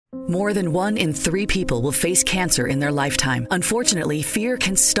More than 1 in 3 people will face cancer in their lifetime. Unfortunately, fear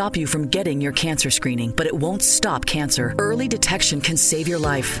can stop you from getting your cancer screening, but it won't stop cancer. Early detection can save your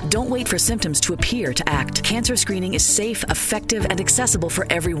life. Don't wait for symptoms to appear to act. Cancer screening is safe, effective, and accessible for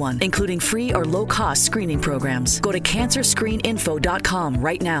everyone, including free or low-cost screening programs. Go to cancerscreeninfo.com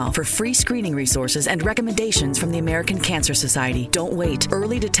right now for free screening resources and recommendations from the American Cancer Society. Don't wait.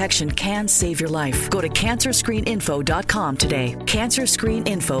 Early detection can save your life. Go to cancerscreeninfo.com today.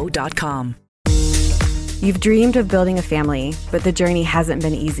 Cancerscreeninfo.com. You've dreamed of building a family, but the journey hasn't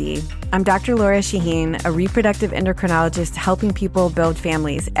been easy. I'm Dr. Laura Shaheen, a reproductive endocrinologist helping people build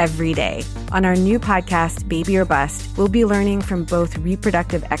families every day. On our new podcast, Baby or Bust, we'll be learning from both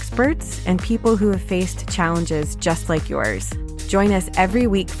reproductive experts and people who have faced challenges just like yours. Join us every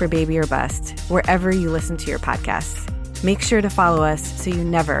week for Baby or Bust, wherever you listen to your podcasts. Make sure to follow us so you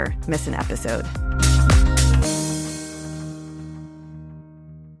never miss an episode.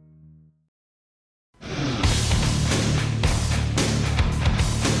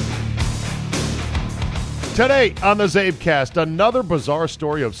 Today on the CzabeCast, another bizarre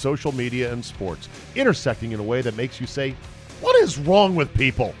story of social media and sports, intersecting in a way that makes you say, what is wrong with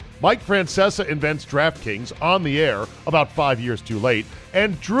people? Mike Francesa invents DraftKings on the air about 5 years too late,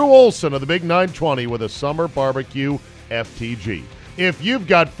 and Drew Olson of the Big 920 with a summer barbecue FTG. If you've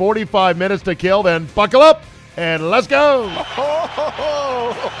got 45 minutes to kill, then buckle up and let's go! Here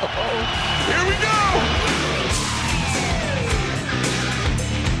we go!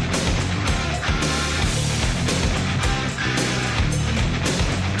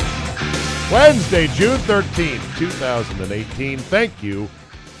 Wednesday, June 13th, 2018. Thank you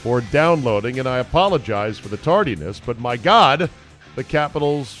for downloading, and I apologize for the tardiness, but my God, the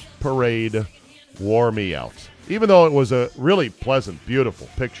Capitals parade wore me out. Even though it was a really pleasant, beautiful,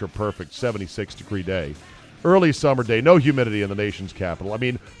 picture-perfect 76-degree day, early summer day, no humidity in the nation's capital. I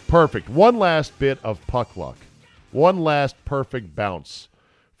mean, perfect. One last bit of puck luck. One last perfect bounce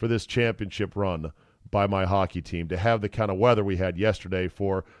for this championship run by my hockey team to have the kind of weather we had yesterday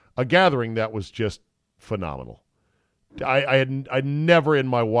for a gathering that was just phenomenal. I'd never in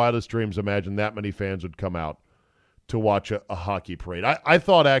my wildest dreams imagined that many fans would come out to watch a hockey parade. I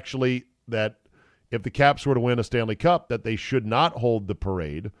thought actually that if the Caps were to win a Stanley Cup, that they should not hold the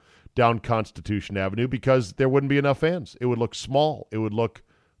parade down Constitution Avenue because there wouldn't be enough fans. It would look small. It would look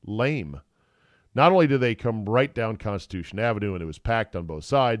lame. Not only did they come right down Constitution Avenue and it was packed on both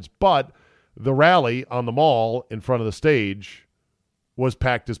sides, but the rally on the mall in front of the stage was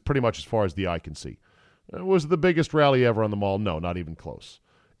packed as pretty much as far as the eye can see. It was the biggest rally ever on the mall? No, not even close.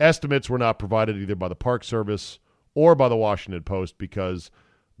 Estimates were not provided either by the Park Service or by the Washington Post because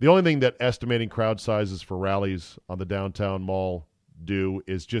the only thing that estimating crowd sizes for rallies on the downtown mall do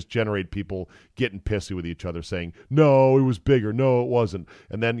is just generate people getting pissy with each other saying, no, it was bigger, no, it wasn't.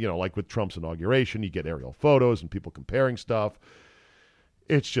 And then, like with Trump's inauguration, you get aerial photos and people comparing stuff.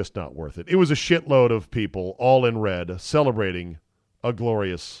 It's just not worth it. It was a shitload of people, all in red, celebrating a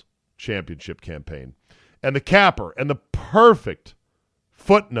glorious championship campaign. And the capper and the perfect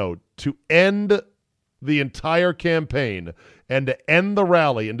footnote to end the entire campaign and to end the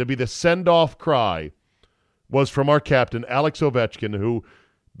rally and to be the send-off cry was from our captain, Alex Ovechkin, who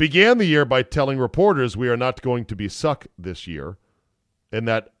began the year by telling reporters we are not going to be suck this year in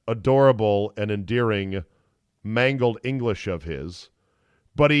that adorable and endearing mangled English of his.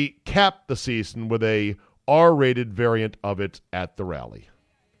 But he capped the season with a R-rated variant of it at the rally.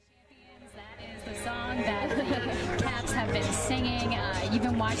 That is the song that the Caps have been singing. You've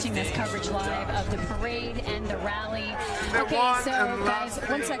been watching this coverage live of the parade and the rally. Okay, so guys,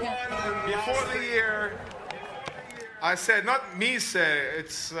 1 second. Before the year, I said, not me say,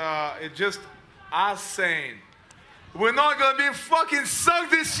 it's just us saying, we're not going to be fucking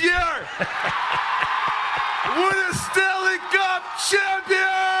sucked this year. We're the Stanley Cup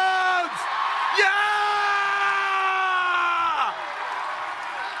champions! Yeah!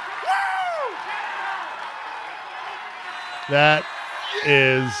 Woo! That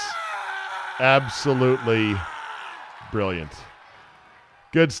is absolutely brilliant.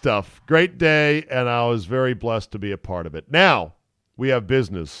 Good stuff. Great day, and I was very blessed to be a part of it. Now, we have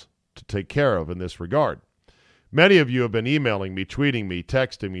business to take care of in this regard. Many of you have been emailing me, tweeting me,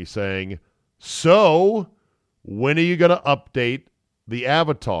 texting me, saying, so, when are you going to update the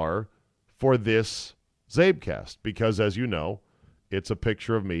avatar for this CzabeCast? Because, as you know, it's a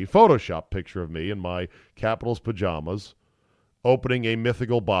picture of me, Photoshop picture of me in my Capitals pajamas, opening a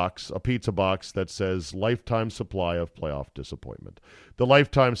mythical box, a pizza box that says lifetime supply of playoff disappointment. The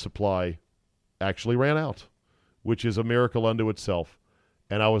lifetime supply actually ran out, which is a miracle unto itself.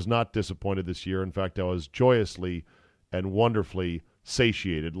 And I was not disappointed this year. In fact, I was joyously and wonderfully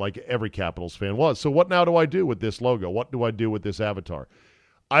satiated like every Capitals fan was. So what now do I do with this logo? What do I do with this avatar?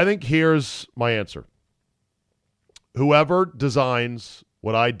 I think here's my answer. Whoever designs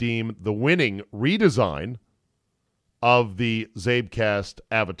what I deem the winning redesign of the CzabeCast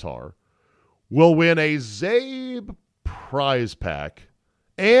avatar will win a Czabe prize pack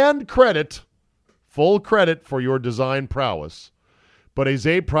and full credit for your design prowess, but a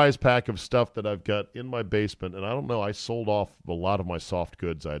Czabe prize pack of stuff that I've got in my basement, and I don't know, I sold off a lot of my soft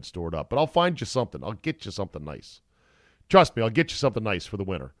goods I had stored up, but I'll find you something. I'll get you something nice. Trust me, I'll get you something nice for the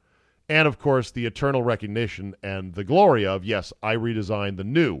winter. And, of course, the eternal recognition and the glory of, yes, I redesigned the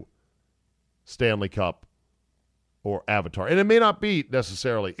new Stanley Cup or avatar. And it may not be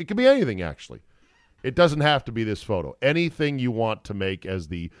necessarily, it could be anything, actually. It doesn't have to be this photo. Anything you want to make as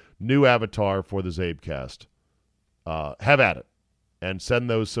the new avatar for the CzabeCast, have at it. And send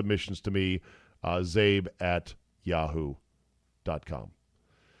those submissions to me, zabe@yahoo.com.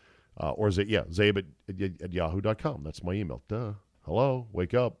 Or is it, zabe@yahoo.com. That's my email. Duh. Hello,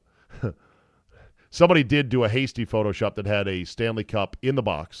 wake up. Somebody did do a hasty Photoshop that had a Stanley Cup in the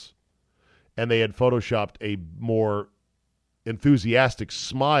box, and they had Photoshopped a more enthusiastic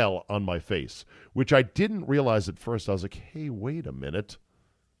smile on my face, which I didn't realize at first. I was like, hey, wait a minute.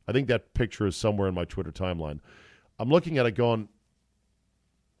 I think that picture is somewhere in my Twitter timeline. I'm looking at it going,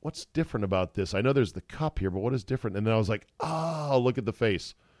 what's different about this? I know there's the cup here, but what is different? And then I was like, look at the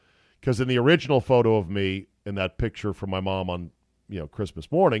face. Because in the original photo of me in that picture from my mom on Christmas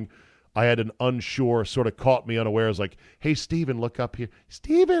morning, I had an unsure, sort of caught me unawares, like, hey, Steven, look up here.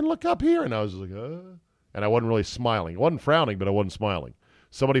 Steven, look up here. And I was like, and I wasn't really smiling. I wasn't frowning, but I wasn't smiling.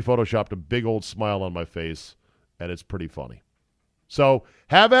 Somebody Photoshopped a big old smile on my face, and it's pretty funny. So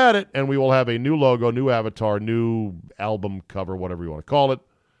have at it, and we will have a new logo, new avatar, new album cover, whatever you want to call it,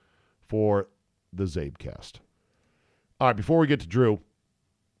 for the CzabeCast. All right, before we get to Drew,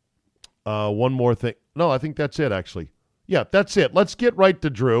 one more thing. No, I think that's it, actually. Yeah, that's it. Let's get right to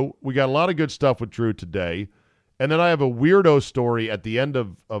Drew. We got a lot of good stuff with Drew today. And then I have a weirdo story at the end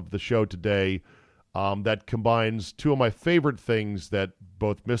of the show today that combines two of my favorite things that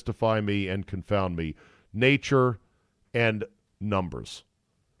both mystify me and confound me, nature and numbers.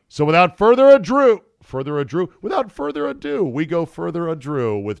 So without further ado, we go further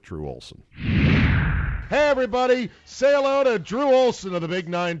ado with Drew Olson. Hey, everybody. Say hello to Drew Olson of the Big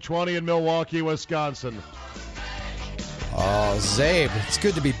 920 in Milwaukee, Wisconsin. Oh, Czabe. It's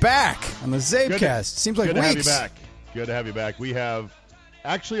good to be back on the CzabeCast. Seems like weeks. Good to have you back. We have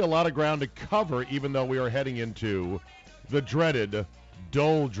actually a lot of ground to cover, even though we are heading into the dreaded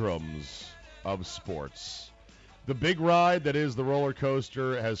doldrums of sports. The big ride that is the roller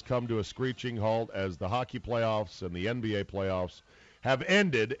coaster has come to a screeching halt as the hockey playoffs and the NBA playoffs have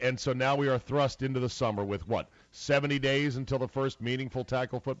ended, and so now we are thrust into the summer with, 70 days until the first meaningful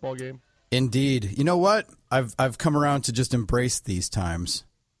tackle football game? Indeed. You know what? I've come around to just embrace these times,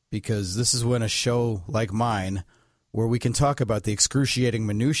 because this is when a show like mine, where we can talk about the excruciating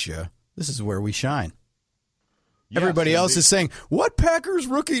minutia, this is where we shine. Yes, everybody else is saying, what Packers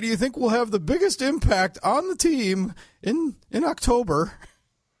rookie do you think will have the biggest impact on the team in October?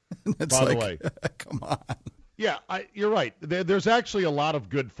 It's By the way, come on. Yeah, you're right. There's actually a lot of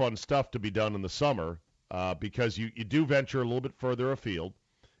good, fun stuff to be done in the summer because you do venture a little bit further afield.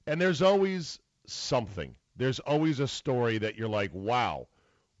 And there's always something. There's always a story that you're like, wow,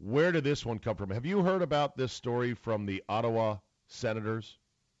 where did this one come from? Have you heard about this story from the Ottawa Senators?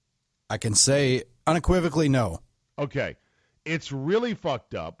 I can say unequivocally no. Okay. It's really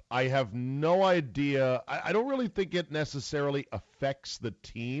fucked up. I have no idea. I don't really think it necessarily affects the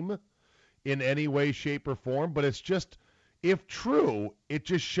team in any way, shape, or form, but it's just, if true, it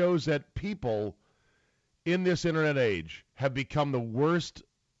just shows that people in this internet age have become the worst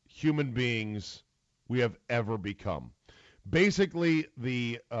human beings we have ever become. Basically,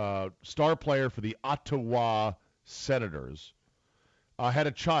 the star player for the Ottawa Senators had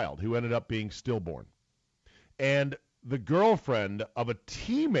a child who ended up being stillborn. And the girlfriend of a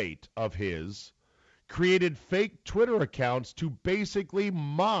teammate of his created fake Twitter accounts to basically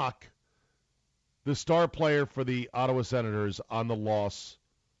mock the star player for the Ottawa Senators on the loss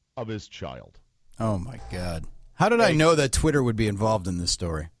of his child. Oh, my God. How did I know that Twitter would be involved in this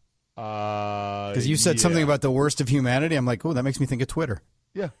story? Because you said something about the worst of humanity. I'm like, oh, that makes me think of Twitter.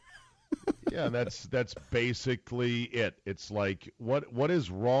 Yeah. Yeah, and that's basically it. It's like, what is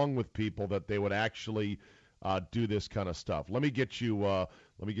wrong with people that they would actually do this kind of stuff? Let me get you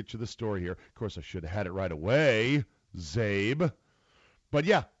the story here. Of course, I should have had it right away, Czabe. But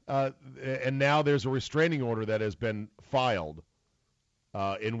yeah, and now there's a restraining order that has been filed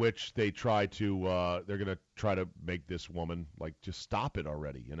in which they try to they're going to try to make this woman like just stop it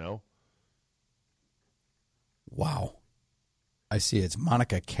already, you know? Wow. I see it's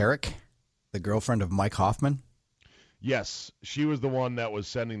Monica Carrick, the girlfriend of Mike Hoffman. Yes, she was the one that was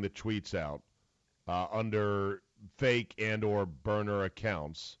sending the tweets out under fake and or burner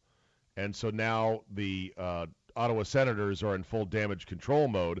accounts. And so now the Ottawa Senators are in full damage control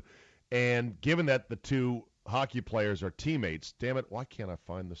mode. And given that the two hockey players are teammates, damn it, why can't I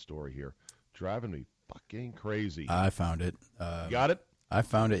find the story here? Driving me fucking crazy. I found it. You got it? I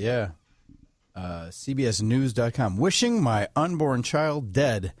found it, yeah. CBSNews.com. Wishing my unborn child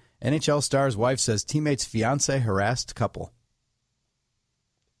dead. NHL star's wife says teammates' fiance harassed couple.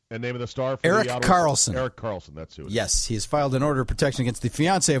 And name of the star? For Eric Carlson. Eric Carlson, that's who it is. Yes, he has filed an order of protection against the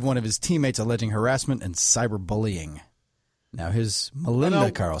fiance of one of his teammates alleging harassment and cyberbullying. Now, his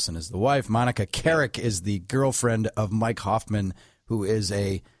Melinda Carlson is the wife. Monica Carrick is the girlfriend of Mike Hoffman, who is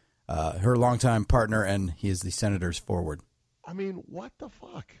her longtime partner, and he is the Senators' forward. I mean, what the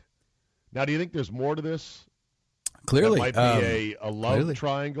fuck? Now, do you think there's more to this? Clearly. That might be a love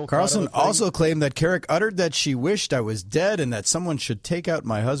triangle. Carlson kind of also claimed that Carrick uttered that she wished I was dead and that someone should take out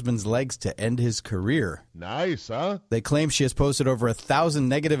my husband's legs to end his career. Nice, huh? They claim she has posted over 1,000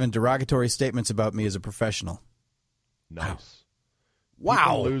 negative and derogatory statements about me as a professional. Nice.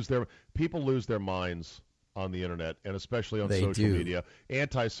 Wow. People lose their minds on the internet, and especially on They social do. media,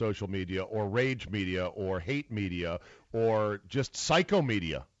 anti-social media, or rage media, or hate media, or just psycho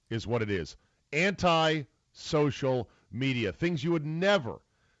media is what it is. Anti-social media, things you would never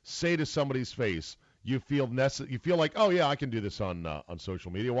say to somebody's face. You feel like, oh yeah, I can do this on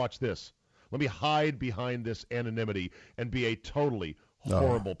social media. Watch this. Let me hide behind this anonymity and be a totally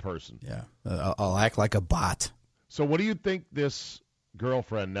horrible person. Yeah, I'll act like a bot. So what do you think this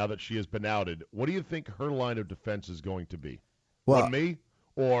girlfriend, now that she has been outed, what do you think her line of defense is going to be? Well, On me?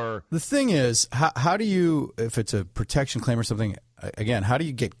 Or the thing is, how do you, if it's a protection claim or something, again, how do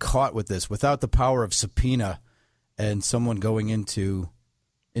you get caught with this without the power of subpoena and someone going into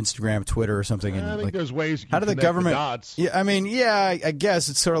Instagram, Twitter, or something? And I think there's ways you can how do the connect government? the dots. Yeah, I mean, I guess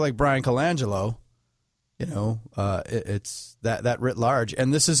it's sort of like Brian Colangelo. You know, it's that writ large,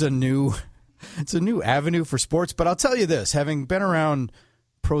 and this is a new avenue for sports. But I'll tell you this: having been around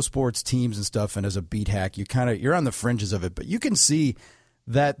pro sports teams and stuff, and as a beat hack, you're on the fringes of it, but you can see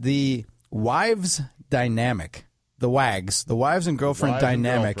that the wives dynamic, the wives and girlfriend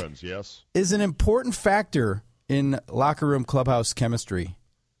dynamic, yes, is an important factor in locker room clubhouse chemistry.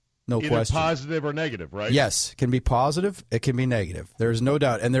 No either question. Positive or negative, right? Yes, it can be positive. It can be negative. There's no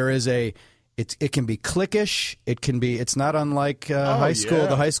doubt, and there is it can be cliquish. It's not unlike high school, yeah.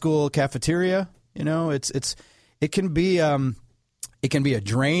 the high school cafeteria. You know, it can be a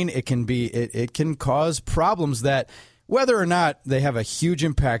drain. It can cause problems that, whether or not they have a huge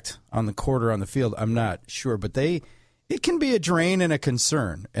impact on the court or on the field, I'm not sure. But it can be a drain and a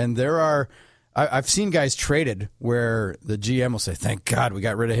concern. And I've seen guys traded where the GM will say, "Thank God we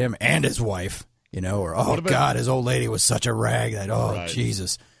got rid of him and his wife," you know, or "Oh God, his old lady was such a rag that Right.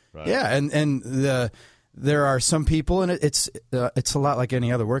 Jesus." Right. Yeah, and there are some people, and it's a lot like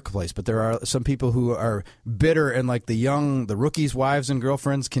any other workplace, but there are some people who are bitter, and like the rookies' wives and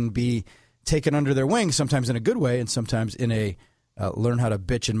girlfriends can be taken under their wing, sometimes in a good way, and sometimes in a learn how to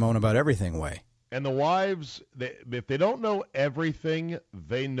bitch and moan about everything way. And the wives, if they don't know everything,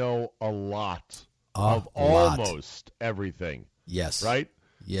 they know a lot of almost everything. Yes. Right?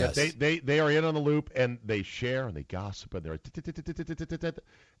 Yes. They are in on the loop, and they share and they gossip, and they're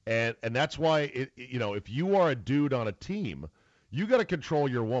and that's why if you are a dude on a team, you got to control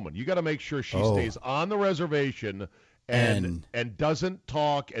your woman. You got to make sure she stays on the reservation and doesn't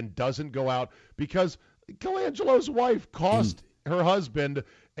talk and doesn't go out, because Colangelo's wife cost her husband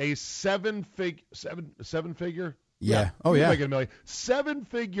a seven figure. Yeah. Oh yeah. Making $1 million.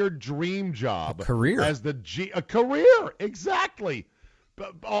 7-figure dream job. A career. A career. Exactly.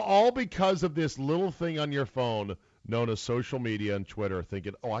 But all because of this little thing on your phone known as social media and Twitter,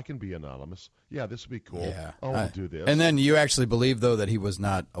 thinking, "Oh, I can be anonymous. Yeah, this would be cool. Yeah. I'll do this." And then you actually believe, though, that he was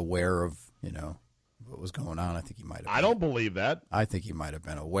not aware of, what was going on. I think he might have been. I don't believe that. I think he might have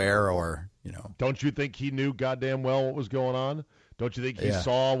been aware, or, Don't you think he knew goddamn well what was going on? Don't you think he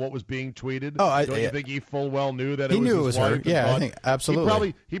saw what was being tweeted? Oh, Don't you think he full well knew that he it was knew his it was wife her? and Yeah, thought- I think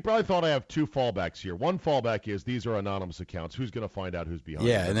absolutely. He probably thought, I have two fallbacks here. One fallback is these are anonymous accounts. Who's going to find out who's behind?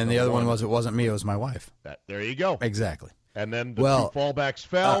 Yeah, it? and then the other one was, it wasn't me, it was my wife. There you go. Exactly. And then the Well, two fallbacks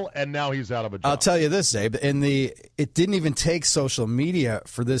fell, and now he's out of a job. I'll tell you this, Zabe. It didn't even take social media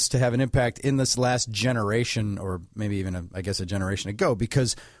for this to have an impact in this last generation, or maybe even a generation ago.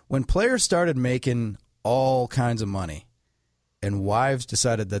 Because when players started making all kinds of money, and wives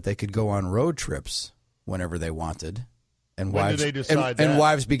decided that they could go on road trips whenever they wanted. And when wives, did they decide that? And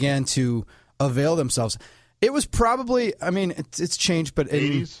wives began to avail themselves. It was probably, I mean, it's changed, but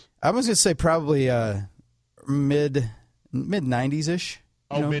 80s? I was going to say probably mid 90s-ish.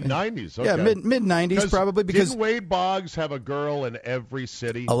 Oh, mid-90s. Okay. Yeah, mid-90s probably. Because didn't Wade Boggs have a girl in every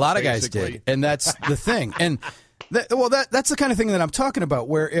city? A lot of guys did, and that's the thing. And that's the kind of thing that I'm talking about,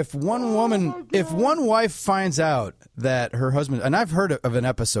 where if one wife finds out that her husband, and I've heard of an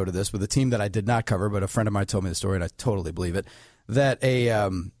episode of this with a team that I did not cover, but a friend of mine told me the story, and I totally believe it, that a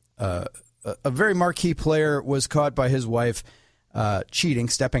very marquee player was caught by his wife cheating,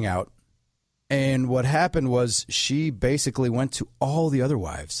 stepping out. And what happened was she basically went to all the other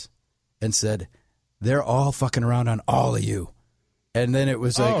wives and said, they're all fucking around on all of you. And then it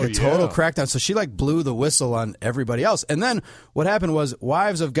was like a total crackdown. So she like blew the whistle on everybody else. And then what happened was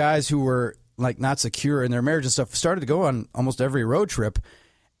wives of guys who were like not secure in their marriage and stuff started to go on almost every road trip.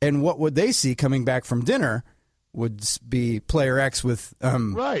 And what would they see coming back from dinner would be player X with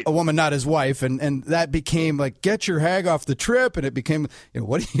a woman, not his wife. And that became like, get your hag off the trip. And it became,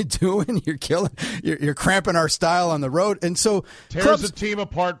 what are you doing? You're cramping our style on the road. And so tears the team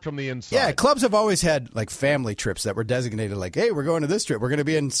apart from the inside. Yeah, clubs have always had like family trips that were designated like, hey, we're going to this trip. We're going to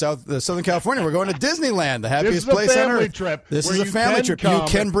be in Southern California. We're going to Disneyland, the happiest place on earth. This is a family trip. You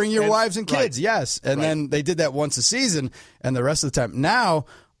can bring your wives and kids. Yes. And then they did that once a season and the rest of the time. Now,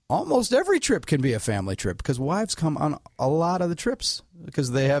 almost every trip can be a family trip because wives come on a lot of the trips because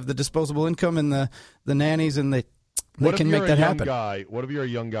they have the disposable income and the nannies, and they can make that happen. What if you're a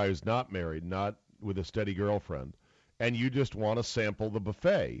young guy who's not married, not with a steady girlfriend, and you just want to sample the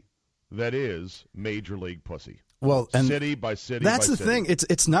buffet that is Major League pussy? Well, and city by city. That's the thing.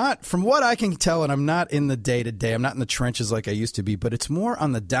 It's not, from what I can tell, and I'm not in the day-to-day, I'm not in the trenches like I used to be, but it's more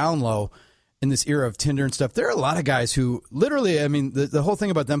on the down low. In this era of Tinder and stuff, there are a lot of guys who literally, I mean, the whole thing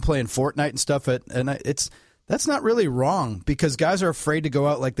about them playing Fortnite and stuff, that's not really wrong because guys are afraid to go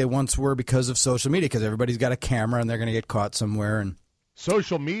out like they once were because of social media, because everybody's got a camera and they're going to get caught somewhere. And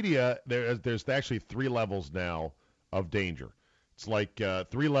social media, there's actually 3 levels now of danger. It's like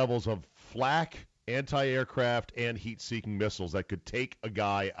 3 levels of flak, anti-aircraft, and heat-seeking missiles that could take a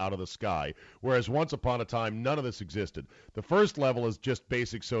guy out of the sky, whereas once upon a time, none of this existed. The first level is just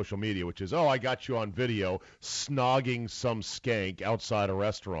basic social media, which is, I got you on video snogging some skank outside a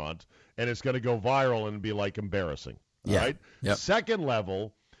restaurant, and it's going to go viral and be, like, embarrassing. Right? Yep. Second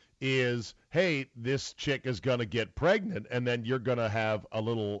level is, hey, this chick is going to get pregnant, and then you're going to have a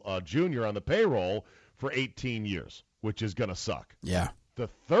little junior on the payroll for 18 years, which is going to suck. Yeah. The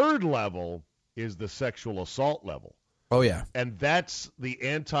third level is the sexual assault level. Oh, yeah. And that's the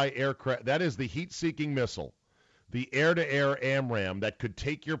anti-aircraft. That is the heat-seeking missile, the air-to-air AMRAAM that could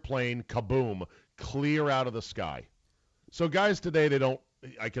take your plane, kaboom, clear out of the sky. So guys today,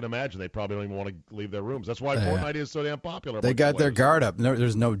 I can imagine they probably don't even want to leave their rooms. That's why Fortnite is so damn popular. They got their guard up. No,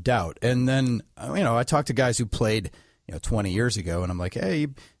 there's no doubt. And then, I talked to guys who played 20 years ago, and I'm like, hey,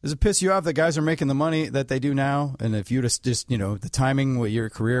 does it piss you off that guys are making the money that they do now? And if you just the timing with your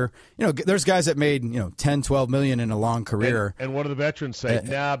career, there's guys that made, 10, 12 million in a long career. And what do the veterans say?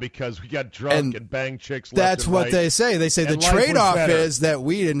 Because we got drunk and banged chicks left That's and what right. they say. They say the trade-off is that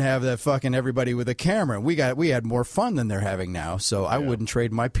we didn't have that fucking everybody with a camera. We had more fun than they're having now. So I wouldn't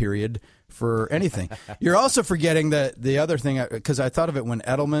trade my period for anything. You're also forgetting that the other thing, because I thought of it when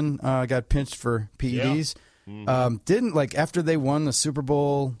Edelman got pinched for PEDs. Yeah. Didn't, like, after they won the Super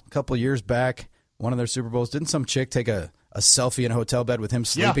Bowl a couple of years back, one of their Super Bowls, didn't some chick take a selfie in a hotel bed with him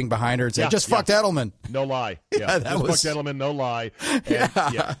sleeping behind her and say, fucked Edelman? No lie. Yeah, fucked Edelman, no lie.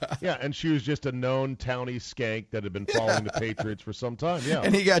 And, and she was just a known townie skank that had been following the Patriots for some time. Yeah.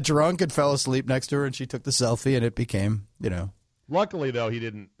 And he got drunk and fell asleep next to her, and she took the selfie, and it became, Luckily, though,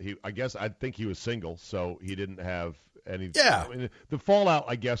 I think he was single, so he didn't have any. Yeah. I mean, the fallout,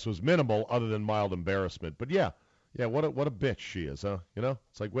 I guess, was minimal other than mild embarrassment. But yeah, what a bitch she is, huh?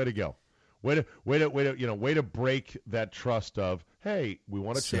 It's like, way to go. Way to break that trust of, hey, we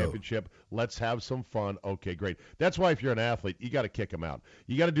won a championship. Let's have some fun. Okay, great. That's why if you're an athlete, you got to kick them out.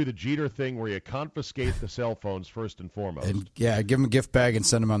 You got to do the Jeter thing where you confiscate the cell phones first and foremost. And give them a gift bag and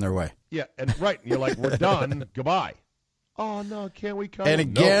send them on their way. Yeah, and you're like, we're done. Goodbye. Oh no, can't we come? And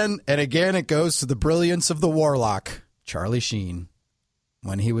again, it goes to the brilliance of the warlock, Charlie Sheen,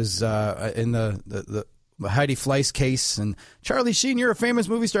 when he was in the Heidi Fleiss case. And Charlie Sheen, you're a famous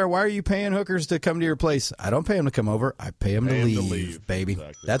movie star. Why are you paying hookers to come to your place? I don't pay them to come over. I pay them to leave, baby.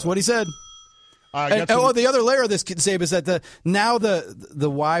 Exactly. That's what he said. The other layer of this, Zabe, is that the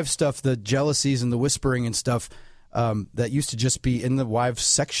wife stuff, the jealousies and the whispering and stuff that used to just be in the wives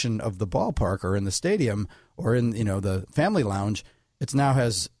section of the ballpark or in the stadium or in the family lounge, it now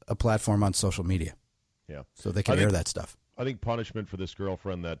has a platform on social media. Yeah, so they can air that stuff. I think punishment for this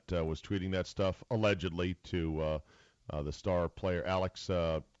girlfriend that was tweeting that stuff allegedly to the star player Alex.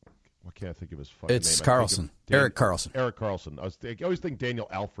 What can't I think of his fucking name? It's Carlson. Erik Karlsson. Erik Karlsson. I always think Daniel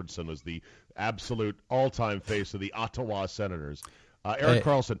Alfredson was the absolute all-time face of the Ottawa Senators. Erik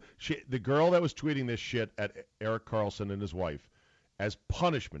Karlsson. The girl that was tweeting this shit at Erik Karlsson and his wife, as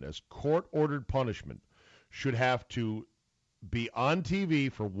punishment, as court-ordered punishment, should have to be on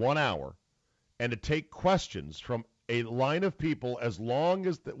TV for 1 hour and to take questions from a line of people as long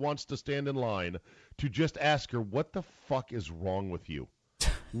as that wants to stand in line to just ask her, what the fuck is wrong with you?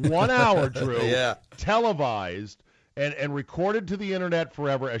 1 hour, Drew, televised and recorded to the internet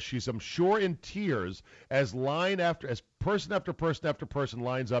forever as she's, I'm sure, in tears as person after person after person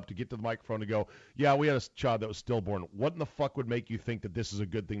lines up to get to the microphone to go, yeah, we had a child that was stillborn. What in the fuck would make you think that this is a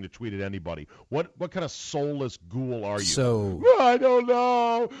good thing to tweet at anybody? What kind of soulless ghoul are you? So I don't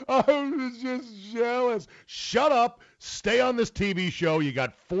know. I was just jealous. Shut up. Stay on this TV show. You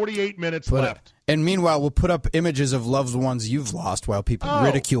got 48 minutes left. And meanwhile, we'll put up images of loved ones you've lost while people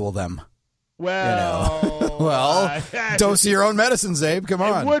ridicule them. Well, well, dose your own medicine, Zabe. Come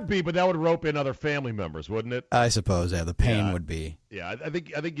on. It would be, but that would rope in other family members, wouldn't it? I suppose, yeah. The pain would be. Yeah, I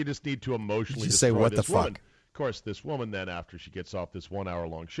think you just need to emotionally just say, what the fuck? Woman. Of course, this woman then, after she gets off this 1 hour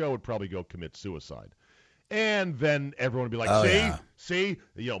long show, would probably go commit suicide. And then everyone would be like, see,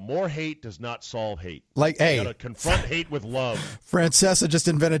 more hate does not solve hate. Like, you gotta confront hate with love. Francesa just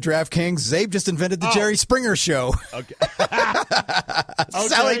invented DraftKings. Zabe just invented the Jerry Springer show. Okay.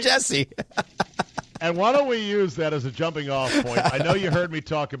 Sally Jesse. And why don't we use that as a jumping off point? I know you heard me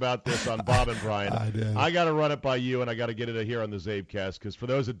talk about this on Bob and Brian. I did. I got to run it by you, and I got to get it here on the CzabeCast, because for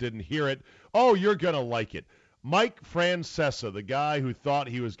those that didn't hear it, you're going to like it. Mike Francesa, the guy who thought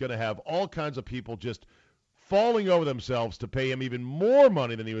he was going to have all kinds of people just falling over themselves to pay him even more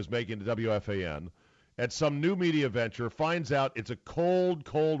money than he was making to WFAN at some new media venture, finds out it's a cold,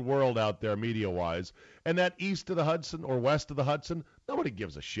 cold world out there media-wise, and that east of the Hudson or west of the Hudson, nobody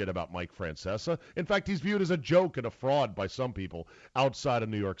gives a shit about Mike Francesa. In fact, he's viewed as a joke and a fraud by some people outside of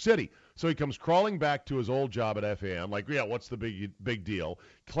New York City. So he comes crawling back to his old job at FAN, like, yeah, what's the big deal?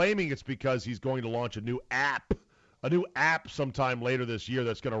 Claiming it's because he's going to launch a new app sometime later this year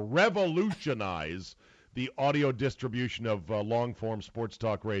that's going to revolutionize the audio distribution of long-form sports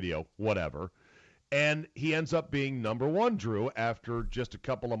talk radio, whatever. And he ends up being number one, Drew, after just a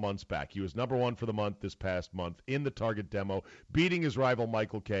couple of months back. He was number one for the month this past month in the Target demo, beating his rival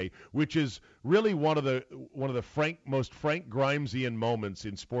Michael Kay, which is really one of the most Frank Grimesian moments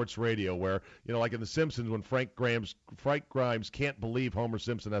in sports radio, where, like in The Simpsons, when Frank Grimes can't believe Homer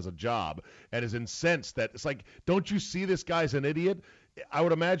Simpson has a job and is incensed that it's like, don't you see this guy's an idiot? I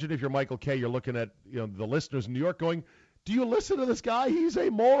would imagine if you're Michael Kay, you're looking at the listeners in New York going, do you listen to this guy? He's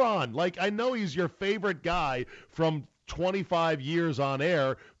a moron. Like, I know he's your favorite guy from 25 years on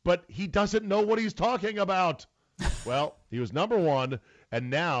air, but he doesn't know what he's talking about. Well, he was number one,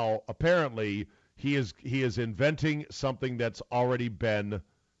 and now apparently he is inventing something that's already been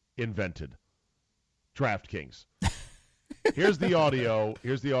invented. DraftKings. Here's the audio.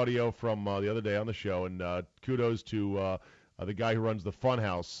 Here's the audio from the other day on the show, and kudos to the guy who runs the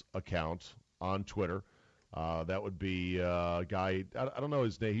Funhouse account on Twitter. That would be a guy, I don't know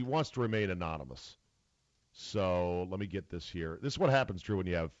his name. He wants to remain anonymous. So let me get this here. This is what happens, Drew, when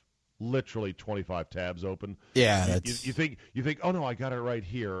you have literally 25 tabs open. Yeah. You think, oh, no, I got it right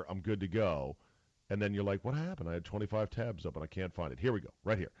here. I'm good to go. And then you're like, what happened? I had 25 tabs open. I can't find it. Here we go,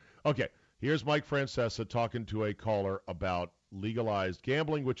 right here. Okay, here's Mike Francesa talking to a caller about legalized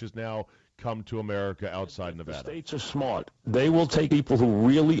gambling, which has now come to America outside Nevada. The states are smart. They will take people who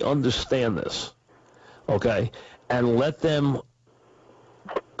really understand this, okay, and let them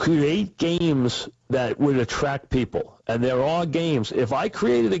create games that would attract people. And there are games. If I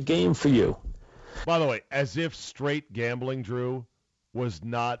created a game for you. By the way, as if straight gambling, Drew, was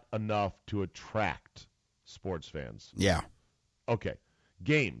not enough to attract sports fans. Yeah. Okay.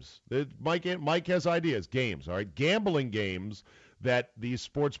 Games. Mike has ideas. Games, all right? Gambling games that these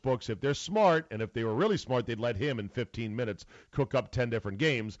sports books, if they're smart, and if they were really smart, they'd let him in 15 minutes cook up 10 different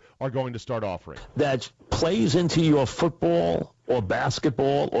games, are going to start offering. That plays into your football or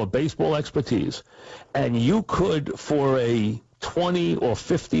basketball or baseball expertise. And you could, for a $20 or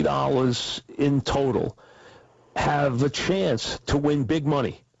 $50 in total, have a chance to win big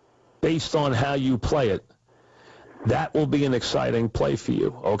money based on how you play it. that will be an exciting play for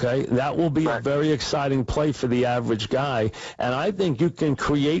you, okay? That will be a very exciting play for the average guy, and I think you can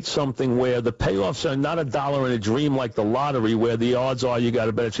create something where the payoffs are not $1 in a dream like the lottery, where the odds are you got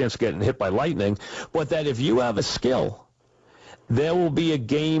a better chance of getting hit by lightning, but that if you have a skill, there will be a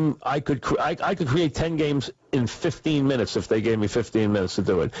game. I could create 10 games in 15 minutes if they gave me 15 minutes to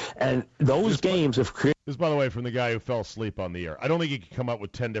do it. And those games have created. This, by the way, from the guy who fell asleep on the air. I don't think he could come up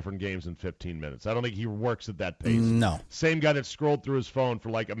with 10 different games in 15 minutes. I don't think he works at that pace. No. Same guy that scrolled through his phone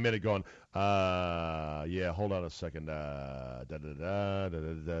for like a minute going, yeah, hold on a second.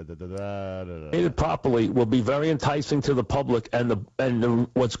 Created properly will be very enticing to the public. And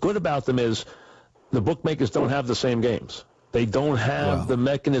what's good about them is the bookmakers don't have the same games. They don't have the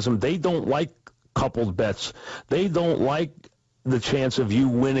mechanism. They don't like coupled bets. They don't like the chance of you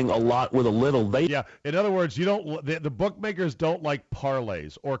winning a lot with a little. Yeah, in other words, the bookmakers don't like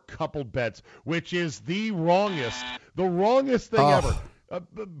parlays or coupled bets, which is the wrongest thing ever.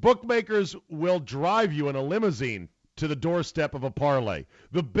 Bookmakers will drive you in a limousine to the doorstep of a parlay.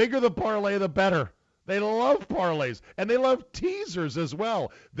 The bigger the parlay, the better. They love parlays, and they love teasers as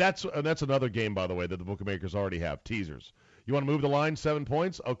well. That's another game, by the way, that the bookmakers already have, teasers. You want to move the line 7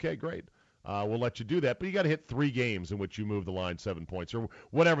 points? Okay, great. We'll let you do that. But you got to hit 3 games in which you move the line 7 points, or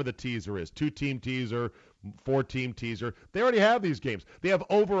whatever the teaser is. 2-team teaser, 4-team teaser. They already have these games. They have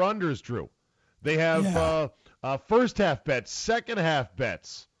over-unders, Drew. They have first-half bets, second-half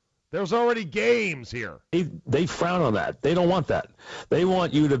bets. There's already games here. They frown on that. They don't want that. They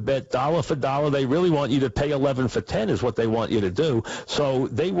want you to bet dollar for dollar. They really want you to pay 11 for 10 is what they want you to do. So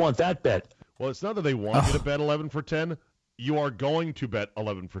they want that bet. Well, it's not that they want you to bet 11 for 10. You are going to bet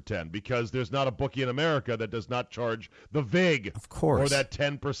 11 for 10 because there's not a bookie in America that does not charge the VIG, of course, or that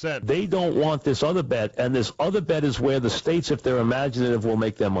 10%. They don't want this other bet, and this other bet is where the states, if they're imaginative, will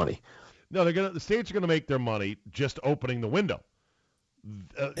make their money. No, the states are going to make their money just opening the window.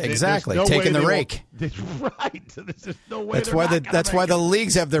 Exactly, taking the rake. Right. There's no way. That's why the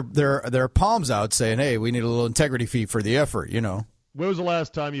leagues have their palms out, saying, "Hey, we need a little integrity fee for the effort." You know. When was the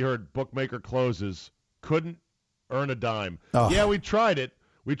last time you heard bookmaker closes couldn't earn a dime? Oh. Yeah, we tried it.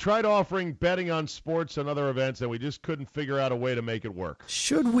 We tried offering betting on sports and other events, and we just couldn't figure out a way to make it work.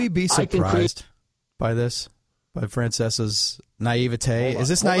 Should we be surprised by this? By Francesa's naivete? Is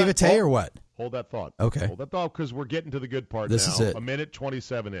this naivete or what? Hold that thought. Okay. Hold that thought, because we're getting to the good part this now. Is it. A minute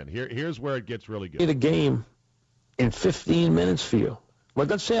 27 in. Here's where it gets really good. Create a game in 15 minutes for you. But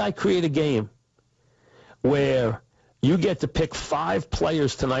let's say I create a game where you get to pick 5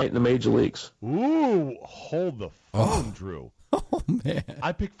 players tonight in the major leagues. Ooh, hold the phone, Drew. Oh, man.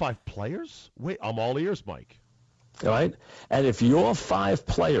 I pick 5 players? Wait, I'm all ears, Mike. All right? And if your 5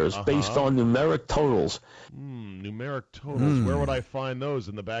 players, based on numeric totals, numeric totals, where would I find those?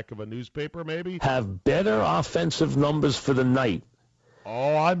 In the back of a newspaper, maybe? Have better offensive numbers for the night.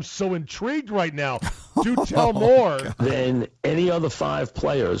 Oh, I'm so intrigued right now. Do tell more. Than any other 5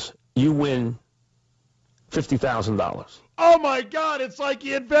 players, you win $50,000. Oh, my God. It's like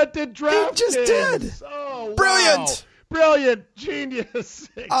he invented DraftKings. He just did. Oh, brilliant. Wow. Brilliant. Genius.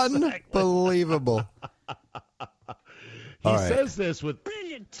 Exactly. Unbelievable. He says this with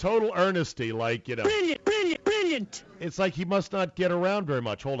total earnesty, like, Brilliant. It's like he must not get around very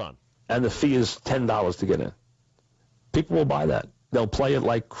much. Hold on. And the fee is $10 to get in. People will buy that. They'll play it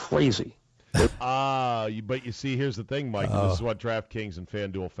like crazy. But you see, here's the thing, Mike. This is what DraftKings and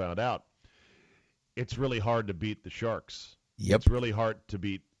FanDuel found out. It's really hard to beat the sharks. Yep. It's really hard to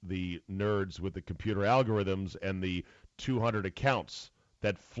beat the nerds with the computer algorithms and the 200 accounts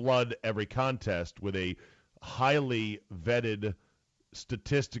that flood every contest with a highly vetted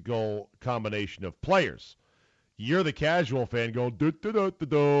statistical combination of players. You're the casual fan going,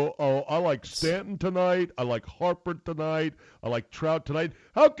 oh, I like Stanton tonight. I like Harper tonight. I like Trout tonight.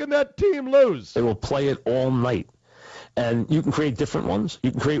 How can that team lose? They will play it all night. And you can create different ones.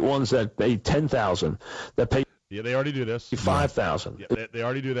 You can create ones that pay $10,000, that pay Yeah, they already do this. $5,000. Yeah, they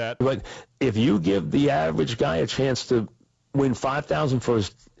already do that. But if you give the average guy a chance to win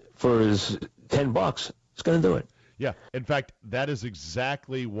 $5,000 for his $10, it's going to do it. Yeah. In fact, that is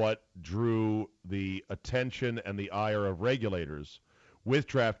exactly what drew the attention and the ire of regulators with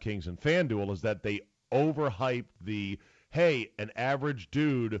DraftKings and FanDuel, is that they overhyped the, hey, an average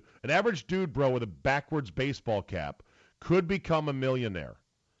dude, bro, with a backwards baseball cap could become a millionaire.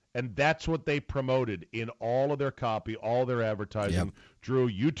 And that's what they promoted in all of their copy, all their advertising. Yep. Drew,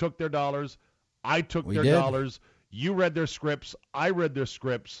 you took their dollars. I took their dollars. You read their scripts. I read their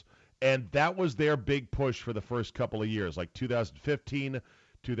scripts. And that was their big push for the first couple of years, like 2015,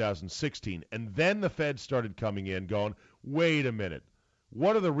 2016. And then the Fed started coming in going, wait a minute.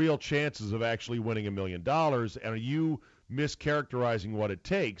 what are the real chances of actually winning $1 million? And are you mischaracterizing what it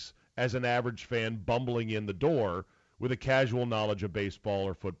takes as an average fan bumbling in the door with a casual knowledge of baseball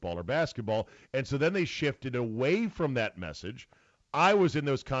or football or basketball? And so then they shifted away from that message. I was in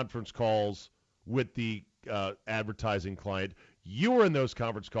those conference calls with the advertising client. You were in those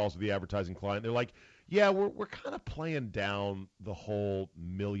conference calls with the advertising client. They're like, yeah, we're kind of playing down the whole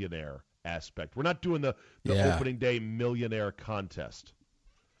millionaire aspect. We're not doing the opening day millionaire contest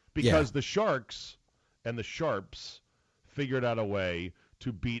because the Sharks and the Sharps figured out a way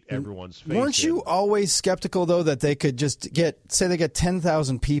to beat everyone's face. Weren't you always skeptical, though, that they could just say they get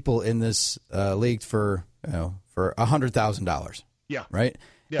 10,000 people in this league for $100,000? Yeah. Right?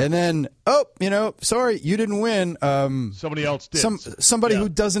 Yeah. And then, sorry, you didn't win. Somebody else did. Somebody who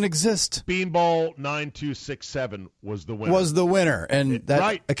doesn't exist. Beanball 9267 was the winner. Was the winner. And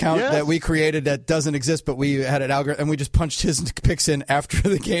that account that we created that doesn't exist, but we had an algorithm, and we just punched his picks in after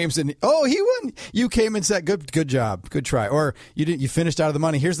the games, and, he won. You came and said, good job, good try. Or you finished out of the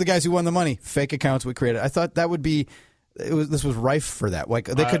money. Here's the guys who won the money. Fake accounts we created. I thought that would be... This was rife for that. Like,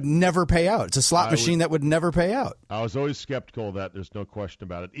 they could never pay out. It's a slot machine that would never pay out. I was always skeptical of that. There's no question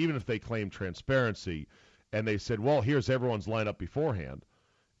about it. Even if they claim transparency and they said, well, here's everyone's lineup beforehand,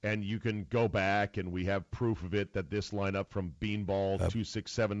 and you can go back and we have proof of it that this lineup from Beanball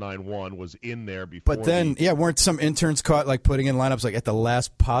 26791 was in there before. But then, weren't some interns caught like putting in lineups like at the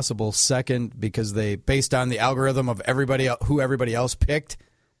last possible second because they, based on the algorithm of who everybody else picked?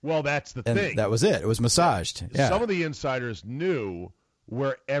 Well, that's the thing. That was it. It was massaged. Yeah. Some of the insiders knew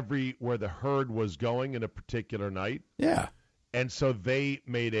where the herd was going in a particular night. Yeah. And so they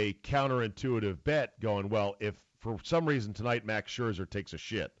made a counterintuitive bet going, well, if for some reason tonight Max Scherzer takes a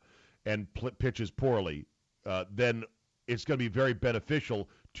shit and pitches poorly, then it's going to be very beneficial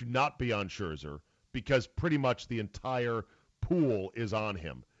to not be on Scherzer because pretty much the entire pool is on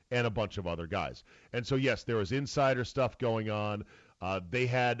him and a bunch of other guys. And so, yes, there was insider stuff going on. They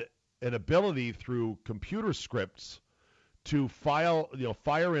had an ability through computer scripts to fire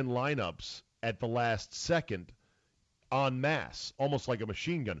in lineups at the last second en masse, almost like a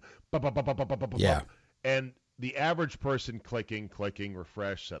machine gun. Yeah. And the average person clicking,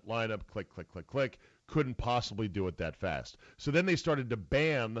 refresh, set lineup, click, couldn't possibly do it that fast. So then they started to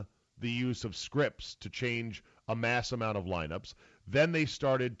ban the use of scripts to change a mass amount of lineups. Then they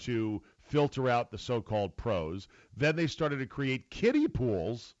started to filter out the so-called pros. Then they started to create kiddie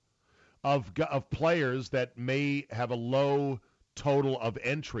pools of players that may have a low total of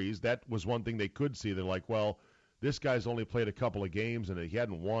entries. That was one thing they could see. They're like, well, this guy's only played a couple of games and he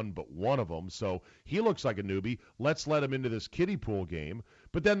hadn't won but one of them, so he looks like a newbie. Let's let him into this kiddie pool game.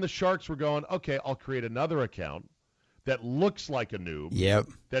 But then the Sharks were going, okay, I'll create another account that looks like a noob. Yep.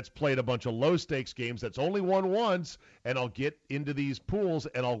 That's played a bunch of low-stakes games, that's only won once, and I'll get into these pools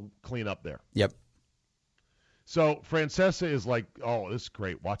and I'll clean up there. Yep. So Francesa is like, oh, this is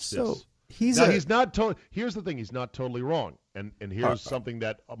great. Watch this. He's not here's the thing. He's not totally wrong. And here's something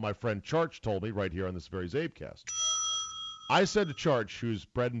that my friend Charch told me right here on this very CzabeCast. I said to Charch, whose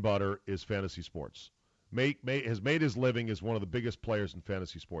bread and butter is fantasy sports, has made his living as one of the biggest players in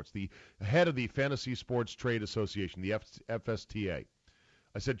fantasy sports, the head of the Fantasy Sports Trade Association, the FSTA.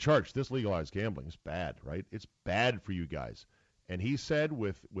 I said, Charch, this legalized gambling is bad, right? It's bad for you guys. And he said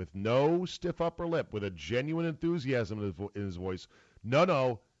with no stiff upper lip, with a genuine enthusiasm in his voice,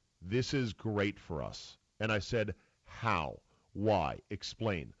 no, this is great for us. And I said, how? Why?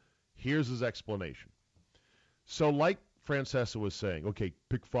 Explain. Here's his explanation. So like Francesa was saying, okay,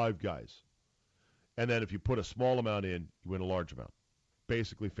 pick 5 guys. And then if you put a small amount in, you win a large amount.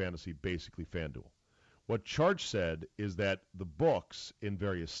 Basically fantasy, basically FanDuel. What Charch said is that the books in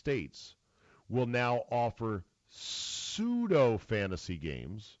various states will now offer pseudo-fantasy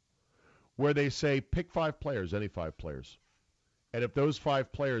games where they say pick 5 players, any 5 players. And if those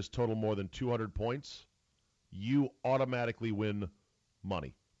 5 players total more than 200 points, you automatically win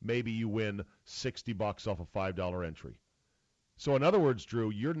money. Maybe you win $60 off a $5 entry. So in other words, Drew,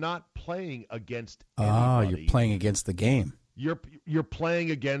 you're not playing against anybody. You're playing against the game. You're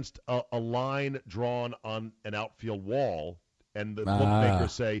playing against a line drawn on an outfield wall, and the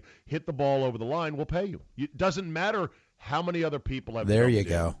bookmakers say, hit the ball over the line, we'll pay you. It doesn't matter how many other people have There you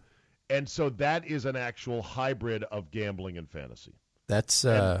go. And so that is an actual hybrid of gambling and fantasy. That's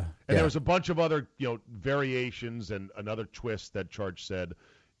and there was a bunch of other variations and another twist that Charch said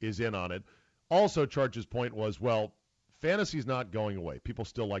is in on it. Also, Charch's point was, well, fantasy's not going away. People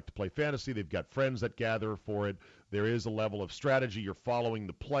still like to play fantasy. They've got friends that gather for it. There is a level of strategy. You're following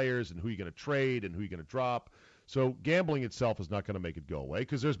the players and who you're going to trade and who you're going to drop. So gambling itself is not going to make it go away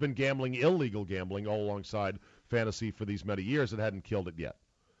because there's been gambling, illegal gambling, all alongside fantasy for these many years. It hadn't killed it yet.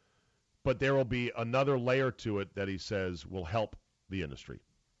 But there will be another layer to it that he says will help the industry.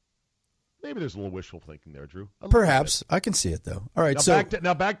 Maybe there's a little wishful thinking there, Drew. Perhaps. I can see it, though. All right,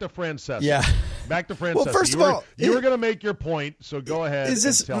 now back to Francesa. Yeah. Back to Francesa. Well, first of all, you were going to make your point, so go ahead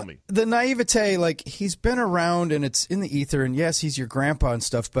and tell me. The naivete, like, he's been around and it's in the ether, and yes, he's your grandpa and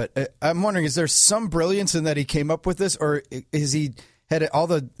stuff, but I'm wondering, is there some brilliance in that he came up with this, or is he had all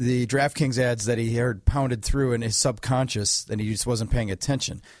the DraftKings ads that he heard pounded through in his subconscious and he just wasn't paying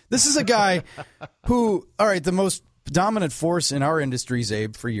attention? This is a guy who, all right, the most dominant force in our industry,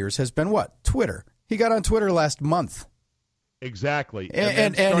 Zabe, for years has been what? Twitter. He got on Twitter last month. Exactly.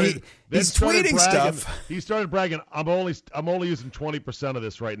 And he's tweeting stuff. He started bragging, I'm only using 20% of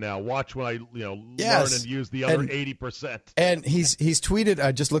this right now. Watch when I learn and use the other 80%. And he's tweeted,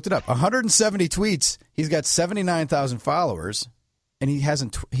 I just looked it up, 170 tweets. He's got 79,000 followers. And he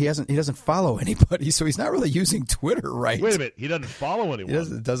doesn't follow anybody, so he's not really using Twitter right. Wait a minute, he doesn't follow anyone.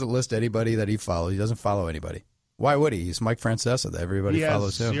 He doesn't list anybody that he follows. He doesn't follow anybody. Why would he? He's Mike Francesa. Everybody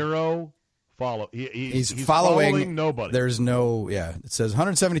follows him. He has zero follow. He's following nobody. There's no, It says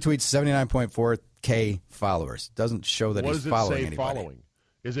 170 tweets, 79.4K followers. It doesn't show that he's following anybody. Following?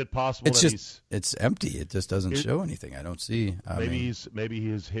 Is it possible that it's empty? It just doesn't show anything. I don't see. Maybe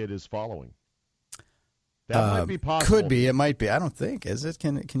he's hid his following. That might be possible. Could be. It might be. I don't think. Is it?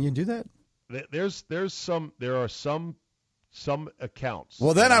 Can you do that? There are some accounts.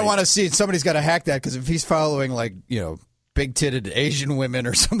 Well, then I want to see somebody's got to hack that, because if he's following big-titted Asian women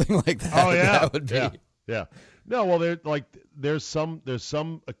or something like that, that would be yeah. No, well, there's some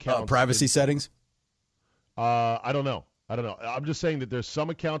accounts. Privacy settings. I don't know. I'm just saying that there's some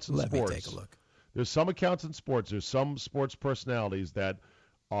accounts in sports. Let me take a look. There's some accounts in sports. There's some sports personalities that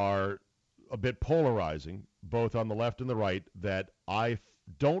are a bit polarizing, both on the left and the right, that I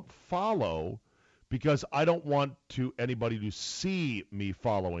don't follow because I don't want anybody to see me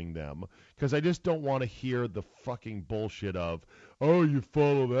following them, because I just don't want to hear the fucking bullshit of, oh, you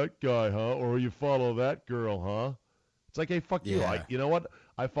follow that guy, huh? Or you follow that girl, huh? It's like, hey, fuck you. You know what?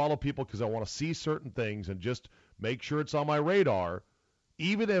 I follow people because I want to see certain things and just make sure it's on my radar.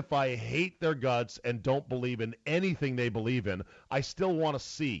 Even if I hate their guts and don't believe in anything they believe in, I still want to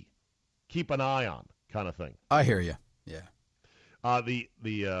see. Keep an eye on, kind of thing. I hear you. Yeah.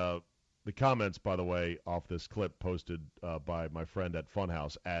 The comments, by the way, off this clip posted by my friend at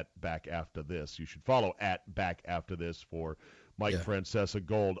Funhouse at Back After This. You should follow at Back After This for Mike Francesa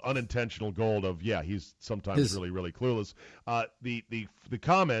gold, unintentional gold of he's sometimes really, really clueless. The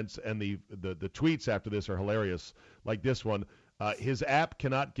comments and the tweets after this are hilarious. Like this one, his app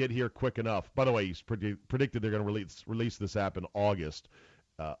cannot get here quick enough. By the way, he's predicted they're going to release this app in August.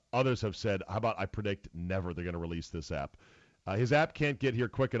 Others have said, how about I predict never they're going to release this app. His app can't get here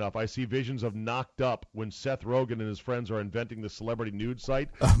quick enough. I see visions of Knocked Up when Seth Rogen and his friends are inventing the celebrity nude site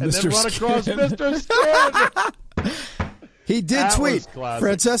and then run across Mr. Skin. He did tweet.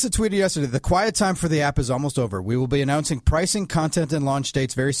 Francesa tweeted yesterday, the quiet time for the app is almost over. We will be announcing pricing, content, and launch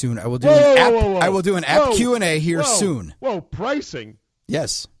dates very soon. I will do an app Q&A here soon. Whoa, pricing?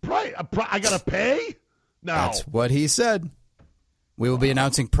 Yes. I got to pay? No. That's what he said. We will be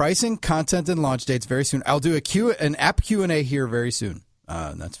announcing pricing, content, and launch dates very soon. I'll do an app Q&A here very soon.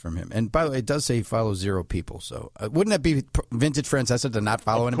 That's from him. And by the way, it does say he follows 0 people. So wouldn't that be vintage Francesa to not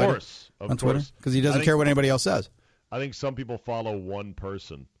follow anybody on Twitter? Because he doesn't care what anybody else says. I think some people follow one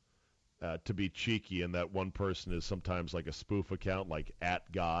person to be cheeky, and that one person is sometimes like a spoof account, like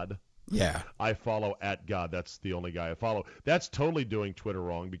 @God. Yeah. I follow @God. That's the only guy I follow. That's totally doing Twitter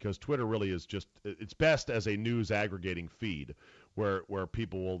wrong, because Twitter really is it's best as a news aggregating feed where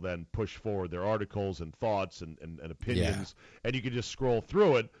people will then push forward their articles and thoughts and opinions, and you can just scroll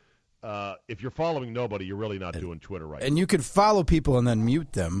through it. If you're following nobody, you're really not doing Twitter right. And you can follow people and then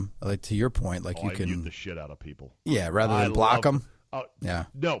mute them, like to your point. Like I mute the shit out of people. Yeah, rather than block them.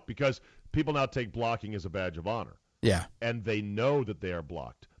 No, because people now take blocking as a badge of honor. Yeah. And they know that they are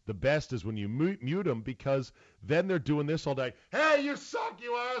blocked. The best is when you mute them, because then they're doing this all day. Hey, you suck,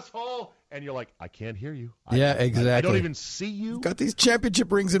 you asshole. And you're like, I can't hear you. Exactly. I don't even see you. Got these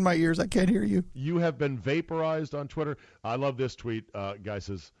championship rings in my ears. I can't hear you. You have been vaporized on Twitter. I love this tweet. Guy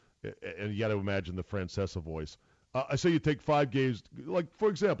says, and you got to imagine the Francesa voice. I say you take 5 guys, like, for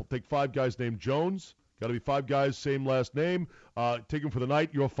example, take 5 guys named Jones. Got to be 5 guys, same last name. Take them for the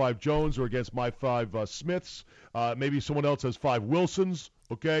night. Your 5 Jones are against my 5 Smiths. Maybe someone else has 5 Wilsons.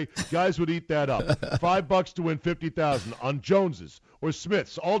 Okay, guys would eat that up. $5 to win $50,000 on Jones's or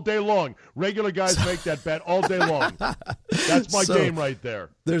Smith's all day long. Regular guys make that bet all day long. That's my game right there.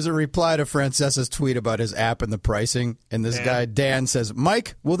 There's a reply to Francesa's tweet about his app and the pricing, and this guy Dan says,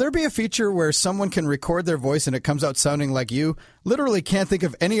 "Mike, will there be a feature where someone can record their voice and it comes out sounding like you? Literally can't think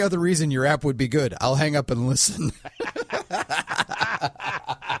of any other reason your app would be good. I'll hang up and listen."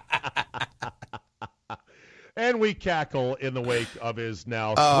 And we cackle in the wake of his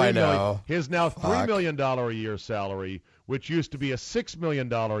now $3 million a year salary, which used to be a $6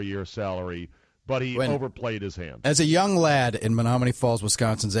 million a year salary, but he overplayed his hand. As a young lad in Menominee Falls,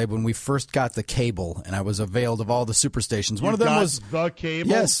 Wisconsin, Zabe, when we first got the cable, and I was availed of all the superstations. One of them was the cable.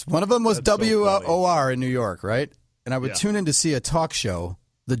 Yes, one of them was WOR in New York, right? And I would tune in to see a talk show,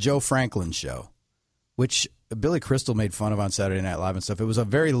 the Joe Franklin Show, which Billy Crystal made fun of on Saturday Night Live and stuff. It was a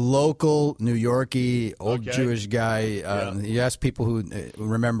very local, New York-y, old Jewish guy. You ask people who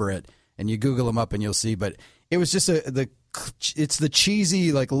remember it, and you Google him up, and you'll see. But it was just it's the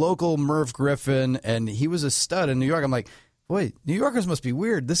cheesy, like, local Merv Griffin, and he was a stud in New York. I'm like, wait, New Yorkers must be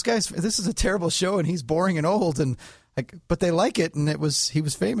weird. This is a terrible show, and he's boring and old, and but they like it, and he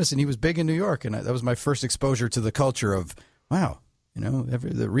was famous, and he was big in New York, and that was my first exposure to the culture of, wow, the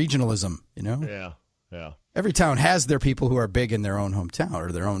regionalism, Yeah. Every town has their people who are big in their own hometown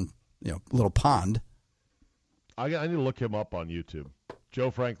or their own, little pond. I need to look him up on YouTube.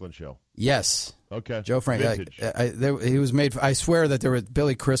 Joe Franklin Show. Yes. Okay. Joe Franklin. He was made. I swear that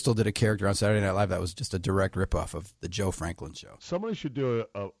Billy Crystal did a character on Saturday Night Live that was just a direct ripoff of the Joe Franklin Show. Somebody should do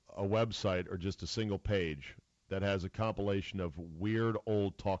a website or just a single page that has a compilation of weird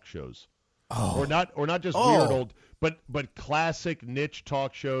old talk shows. Oh. Or not just weird old, but classic niche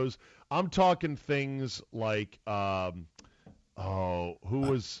talk shows. I'm talking things like, who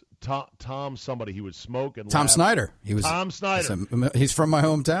was Tom somebody? He would smoke and Tom laugh. Snyder. Tom Snyder. He's from my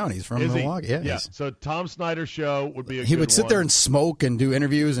hometown. He's from Milwaukee. Yeah. So Tom Snyder Show would be a good one. He would sit there and smoke and do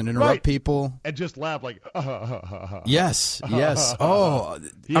interviews and interrupt people. And just laugh like, Yes. Oh,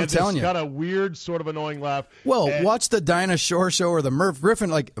 I'm telling you. He's got a weird sort of annoying laugh. Well, watch the Dinah Shore Show or the Merv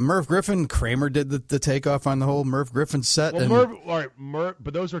Griffin. Like Merv Griffin, Kramer did the takeoff on the whole Merv Griffin set. Well, Merv,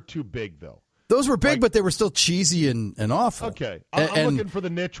 but those are too big, though. Those were big, but they were still cheesy and awful. Okay. I'm looking for the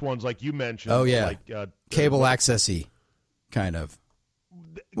niche ones like you mentioned. Oh, yeah. Like, cable access-y, kind of.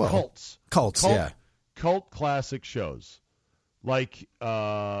 Cults, yeah. Cult classic shows. Like,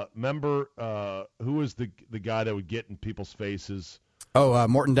 remember, who was the guy that would get in people's faces? Oh,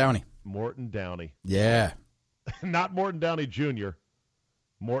 Morton Downey. Morton Downey. Yeah. Not Morton Downey Jr.,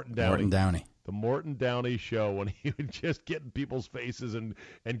 Morton Downey. The Morton Downey Show, when he would just get in people's faces and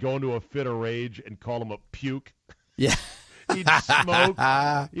go into a fit of rage and call them a puke. Yeah. He'd smoke.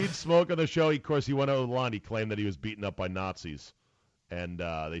 He'd smoke on the show. Of course, he went over the line. He claimed that he was beaten up by Nazis, and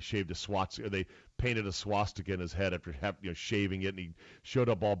they shaved a swastika. They painted a swastika in his head after shaving it, and he showed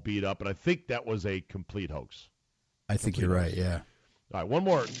up all beat up. And I think that was a complete hoax. I think you're right. Yeah. All right, one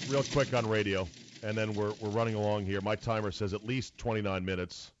more real quick on radio, and then we're running along here. My timer says at least 29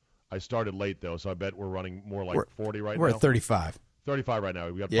 minutes. I started late, though, so I bet we're running more like 40 right now. We're at 35. 35 right now.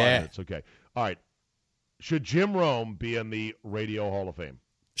 We've got 5 minutes. Okay. All right. Should Jim Rome be in the Radio Hall of Fame?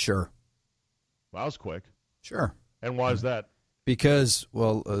 Sure. Well, that was quick. Sure. And why is that? Because,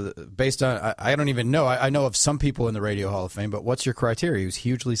 based on, I don't even know. I know of some people in the Radio Hall of Fame, but what's your criteria? He was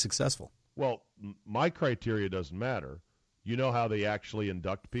hugely successful. Well, my criteria doesn't matter. You know how they actually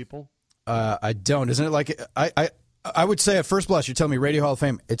induct people? I don't. Isn't it like, I would say at first blush, you're telling me Radio Hall of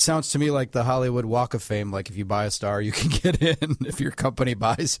Fame. It sounds to me like the Hollywood Walk of Fame. Like if you buy a star, you can get in. If your company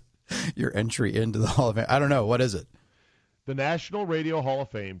buys your entry into the Hall of Fame. I don't know. What is it? The National Radio Hall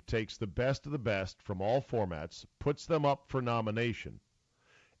of Fame takes the best of the best from all formats, puts them up for nomination,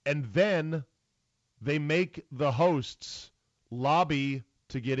 and then they make the hosts lobby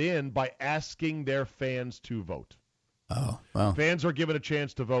to get in by asking their fans to vote. Oh, wow. Fans are given a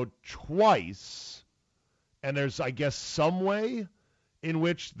chance to vote twice. And there's, I guess, some way in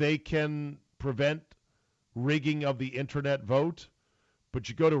which they can prevent rigging of the internet vote. But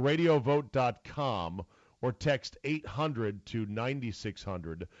you go to radiovote.com or text 800 to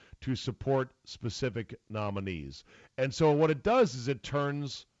 9600 to support specific nominees. And so what it does is it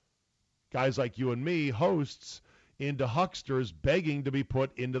turns guys like you and me, hosts, into hucksters begging to be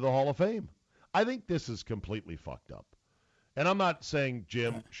put into the Hall of Fame. I think this is completely fucked up. And I'm not saying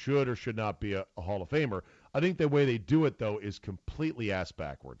Jim should or should not be a Hall of Famer. I think the way they do it, though, is completely ass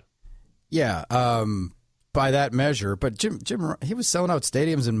backward. Yeah, by that measure. But Jim, he was selling out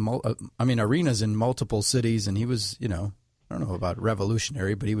stadiums and arenas in multiple cities, and he was, I don't know about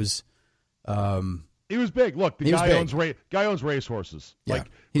revolutionary, but he was. He was big. Look, the guy owns racehorses. Yeah,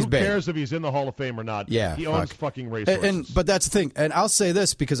 like, he's who big. cares if he's in the Hall of Fame or not? Yeah, he owns fucking racehorses. But that's the thing. And I'll say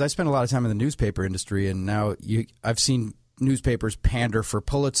this because I spent a lot of time in the newspaper industry, and now I've seen newspapers pander for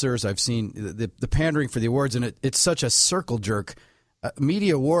Pulitzers. I've seen the pandering for the awards, and it's such a circle jerk.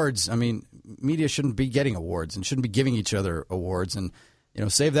 Media awards, I mean, media shouldn't be getting awards and shouldn't be giving each other awards. And,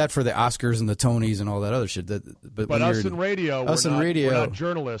 save that for the Oscars and the Tonys and all that other shit. But us in radio, we're not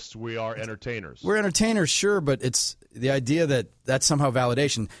journalists. We are entertainers. We're entertainers, sure, but it's the idea that that's somehow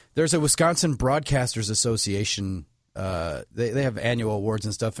validation. There's a Wisconsin Broadcasters Association. They have annual awards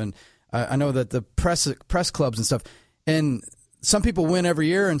and stuff, and I know that the press clubs and stuff, and some people win every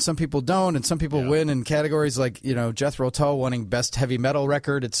year and some people don't, and some people win in categories like, Jethro Tull winning Best Heavy Metal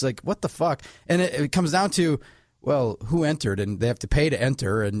Record. It's like, what the fuck? And it comes down to, well, who entered, and they have to pay to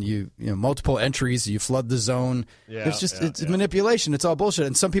enter, and you multiple entries, you flood the zone. Yeah, it's just manipulation. It's all bullshit.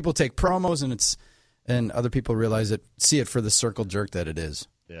 And some people take promos, and other people see it for the circle jerk that it is.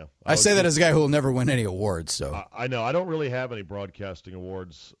 Yeah, I say that as a guy who will never win any awards. So I know I don't really have any broadcasting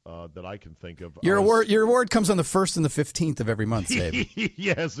awards that I can think of. Your award comes on the 1st and the 15th of every month, Dave.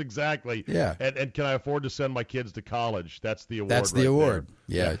 Yes, exactly. Yeah, and can I afford to send my kids to college? That's the award. That's the award.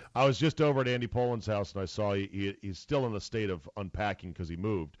 Yeah. I was just over at Andy Poland's house, and I saw he's still in the state of unpacking because he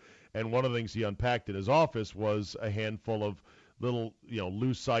moved. And one of the things he unpacked in his office was a handful of little,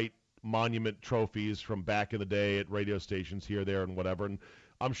 lucite monument trophies from back in the day at radio stations here, there, and whatever. And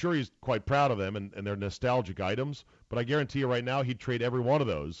I'm sure he's quite proud of them, and they're nostalgic items, but I guarantee you right now he'd trade every one of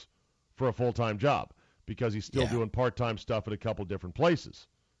those for a full-time job because he's still doing part-time stuff at a couple different places,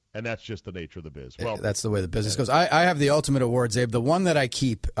 and that's just the nature of the biz. Well, that's the way the business goes. I have the ultimate awards, Abe. The one that I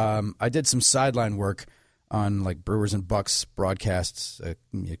keep, I did some sideline work on like Brewers and Bucks broadcasts a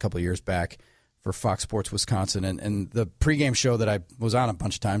couple of years back for Fox Sports Wisconsin, and the pregame show that I was on a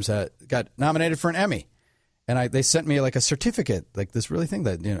bunch of times got nominated for an Emmy. And they sent me like a certificate, like this really thing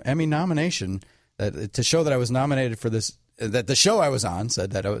that Emmy nomination to show that I was nominated for this. That the show I was on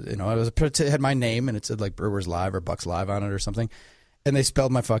said that I had my name and it said like Brewers Live or Bucks Live on it or something, and they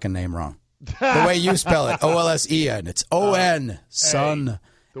spelled my fucking name wrong. The way you spell it, OLSEN, it's ON, son.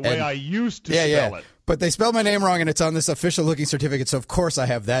 The way I used to spell it. But they spelled my name wrong, and it's on this official-looking certificate, so of course I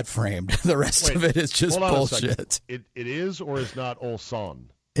have that framed. The rest of it is just bullshit. It is or is not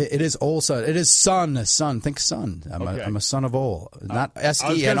Olson? It is Olson. It is son. Think son. I'm a son of Ol. Not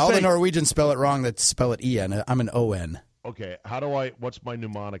S-E-N. All the Norwegians spell it wrong that spell it E-N. I'm an O-N. Okay. What's my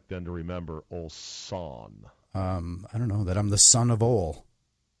mnemonic then to remember Olson? I don't know. That I'm the son of Ol.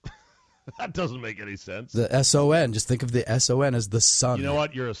 That doesn't make any sense. The S-O-N. Just think of the S-O-N as the son. You know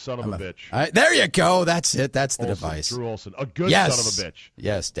what? You're a son of a bitch. There you go. That's it. That's the device. Drew Olson. A good son of a bitch.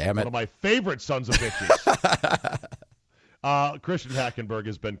 Yes, damn it. One of my favorite sons of bitches. Christian Hackenberg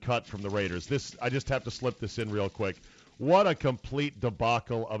has been cut from the Raiders. I just have to slip this in real quick. What a complete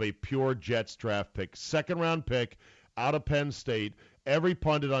debacle of a pure Jets draft pick. Second-round pick out of Penn State. Every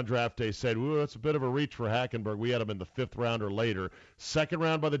pundit on draft day said, ooh, that's a bit of a reach for Hackenberg. We had him in the 5th round or later. Second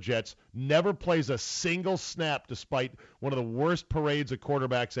round by the Jets. Never plays a single snap despite one of the worst parades of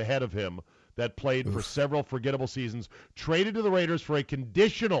quarterbacks ahead of him that played for several forgettable seasons. Traded to the Raiders for a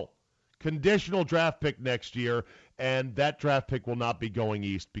conditional draft pick next year, and that draft pick will not be going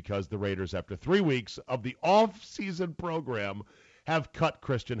east because the Raiders, after 3 weeks of the off-season program, have cut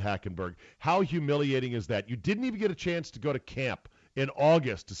Christian Hackenberg. How humiliating is that? You didn't even get a chance to go to camp in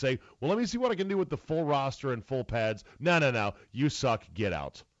August to say, well, let me see what I can do with the full roster and full pads. No. You suck. Get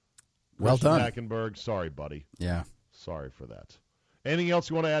out. Well Christian done. Hackenberg, sorry, buddy. Yeah. Sorry for that. Anything else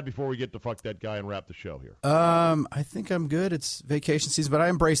you want to add before we get to fuck that guy and wrap the show here? I think I'm good. It's vacation season, but I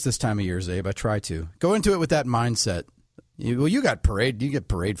embrace this time of year, Zabe. I try to. Go into it with that mindset. You got parade. You get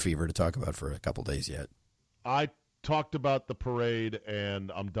parade fever to talk about for a couple days yet. I talked about the parade,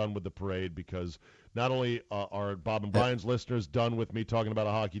 and I'm done with the parade because not only are Bob and Brian's listeners done with me talking about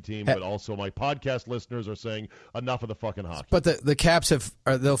a hockey team, but also my podcast listeners are saying enough of the fucking hockey. But the Caps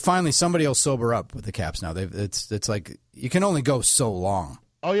they'll finally, somebody will sober up with the Caps now. It's like you can only go so long.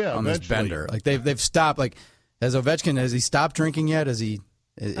 Oh yeah, on eventually. This bender. Like they've stopped. Like has he stopped drinking yet? I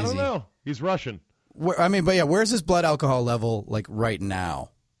don't know. He's Russian. Where's his blood alcohol level like right now?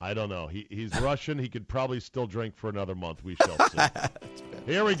 I don't know. He's Russian. He could probably still drink for another month. We shall see.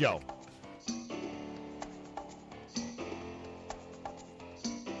 Here we go.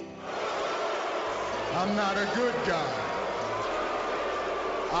 I'm not a good guy.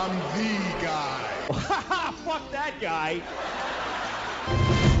 I'm the guy. Fuck that guy.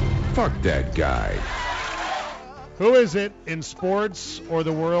 Fuck that guy. Who is it in sports or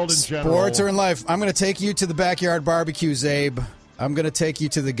the world in general? Sports or in life. I'm going to take you to the backyard barbecue, Zabe. I'm going to take you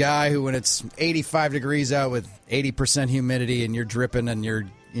to the guy who, when it's 85 degrees out with 80% humidity and you're dripping and you're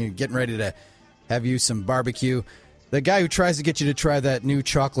getting ready to have you some barbecue, the guy who tries to get you to try that new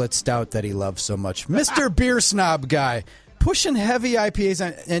chocolate stout that he loves so much, Mr. Beer Snob Guy, pushing heavy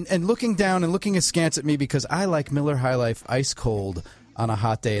IPAs and looking down and looking askance at me because I like Miller High Life ice cold on a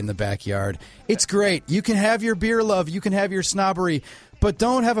hot day in the backyard. It's great. You can have your beer love. You can have your snobbery. But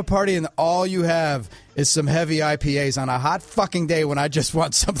don't have a party and all you have is some heavy IPAs on a hot fucking day when I just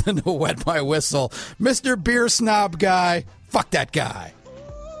want something to wet my whistle. Mr. Beer Snob Guy, fuck that guy.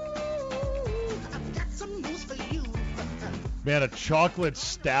 Man, a chocolate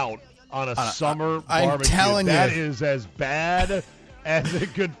stout on a summer I'm barbecue, telling that you. is as bad as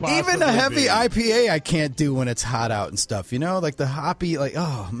it could possibly Even a heavy be. IPA I can't do when it's hot out and stuff, you know? Like the hoppy, like,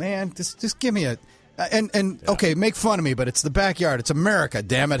 oh, man, just give me a... Okay, make fun of me, but it's the backyard. It's America,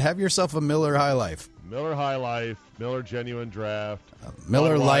 damn it. Have yourself a Miller High Life. Miller High Life, Miller Genuine Draft,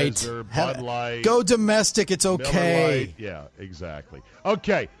 Miller Light. Budweiser, Bud Light. Go domestic, it's okay. Miller Lite. Yeah, exactly.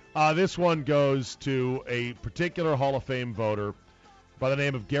 Okay, this one goes to a particular Hall of Fame voter by the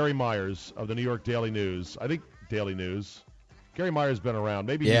name of Gary Myers of the New York Daily News. I think Daily News. Gary Myers has been around.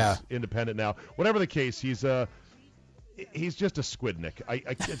 Maybe he's independent now. Whatever the case, he's just a squidnick.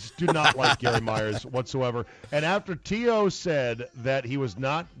 I just do not like Gary Myers whatsoever. And after T.O. said that he was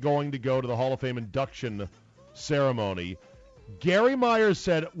not going to go to the Hall of Fame induction ceremony, Gary Myers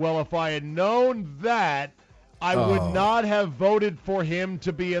said, well, if I had known that, I would not have voted for him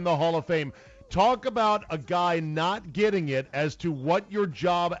to be in the Hall of Fame. Talk about a guy not getting it as to what your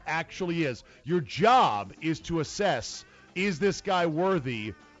job actually is. Your job is to assess, is this guy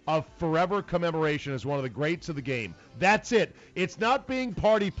worthy of forever commemoration as one of the greats of the game. That's it. It's not being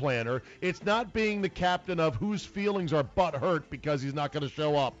party planner. It's not being the captain of whose feelings are butthurt because he's not going to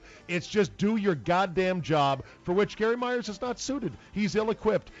show up. It's just do your goddamn job, for which Gary Myers is not suited. He's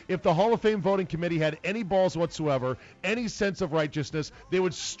ill-equipped. If the Hall of Fame voting committee had any balls whatsoever, any sense of righteousness, they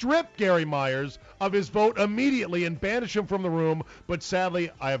would strip Gary Myers of his vote immediately and banish him from the room. But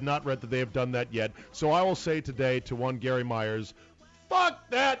sadly, I have not read that they have done that yet. So I will say today to one Gary Myers, fuck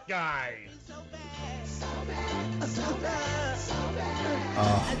that guy.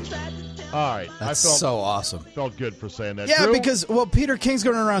 All right. That's so awesome. Felt good for saying that. Yeah, Drew? because, Peter King's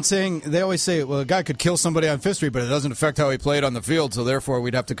going around saying, they always say, well, a guy could kill somebody on Fifth Street, but it doesn't affect how he played on the field, so therefore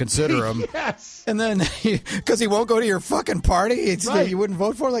we'd have to consider him. Yes. And then, because he won't go to your fucking party, Right. you wouldn't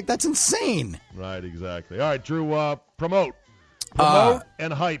vote for it? Like, that's insane. Right, exactly. All right, Drew, promote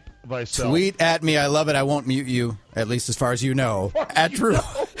and hype thyself. Tweet at me. I love it. I won't mute you, at least as far as you know. At Drew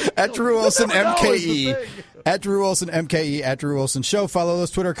Wilson MKE. At Drew Wilson MKE. At Drew Wilson Show. Follow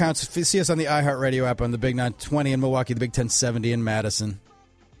those Twitter accounts. See us on the iHeartRadio app on the Big 920 in Milwaukee, the Big 1070 in Madison.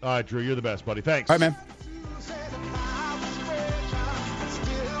 All right, Drew, you're the best, buddy. Thanks. All right, man.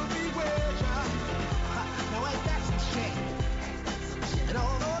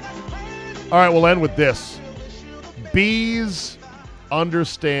 All right, we'll end with this. Bees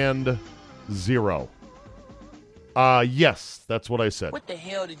understand zero. Yes, that's what I said. What the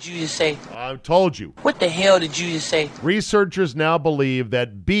hell did you just say? I told you. What the hell did you just say? Researchers now believe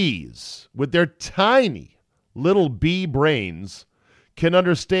that bees, with their tiny little bee brains, can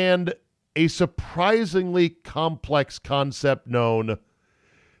understand a surprisingly complex concept known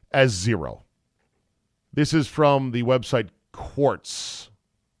as zero. This is from the website Quartz.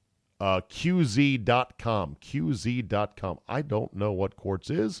 QZ.com. QZ.com. I don't know what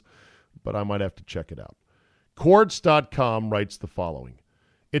Quartz is, but I might have to check it out. Quartz.com writes the following.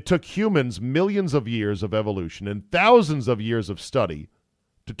 It took humans millions of years of evolution and thousands of years of study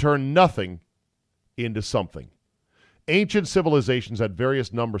to turn nothing into something. Ancient civilizations had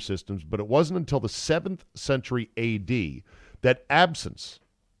various number systems, but it wasn't until the 7th century AD that absence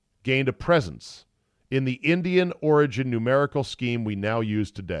gained a presence in the Indian origin numerical scheme we now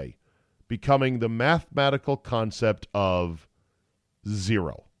use today, becoming the mathematical concept of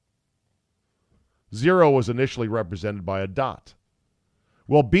zero. Zero was initially represented by a dot.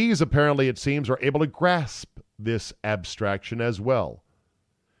 Well, bees apparently, it seems, are able to grasp this abstraction as well.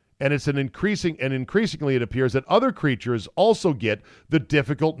 And increasingly it appears that other creatures also get the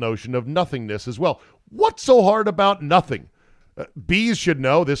difficult notion of nothingness as well. What's so hard about nothing? Bees should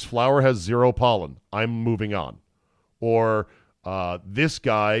know this flower has zero pollen. I'm moving on. Or this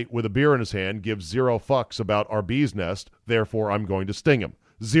guy with a beer in his hand gives zero fucks about our bee's nest, therefore I'm going to sting him.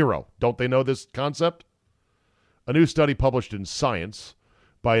 Zero. Don't they know this concept? A new study published in Science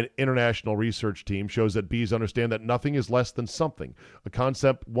by an international research team shows that bees understand that nothing is less than something, a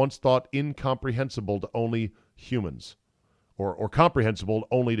concept once thought incomprehensible to only humans, or comprehensible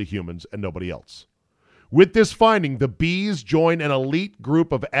only to humans and nobody else. With this finding, the bees join an elite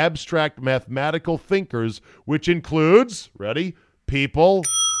group of abstract mathematical thinkers, which includes, ready, people,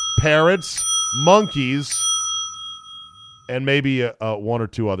 parrots, monkeys, and maybe one or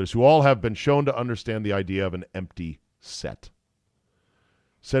two others, who all have been shown to understand the idea of an empty set.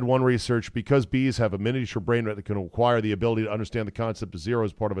 Said one research, because bees have a miniature brain that can acquire the ability to understand the concept of zero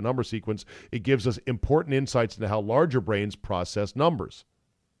as part of a number sequence, it gives us important insights into how larger brains process numbers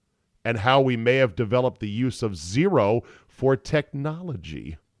and how we may have developed the use of zero for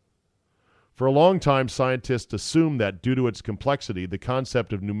technology. For a long time, scientists assumed that due to its complexity, the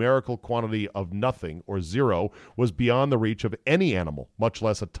concept of numerical quantity of nothing, or zero, was beyond the reach of any animal, much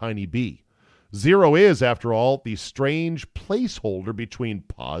less a tiny bee. Zero is, after all, the strange placeholder between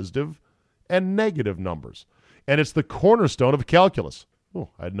positive and negative numbers. And it's the cornerstone of calculus. Oh,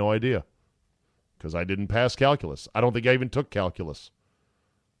 I had no idea, because I didn't pass calculus. I don't think I even took calculus.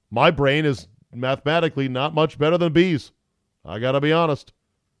 My brain is mathematically not much better than bees. I got to be honest.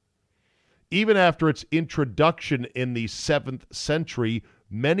 Even after its introduction in the 7th century,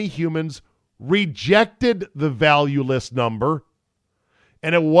 many humans rejected the valueless number.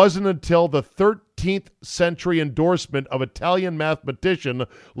 And it wasn't until the 13th century endorsement of Italian mathematician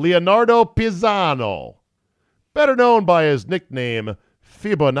Leonardo Pisano, better known by his nickname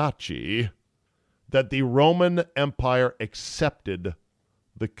Fibonacci, that the Roman Empire accepted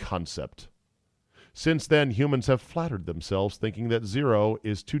the concept. Since then, humans have flattered themselves thinking that zero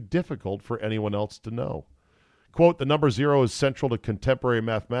is too difficult for anyone else to know. Quote, the number zero is central to contemporary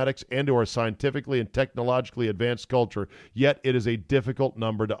mathematics and to our scientifically and technologically advanced culture, yet it is a difficult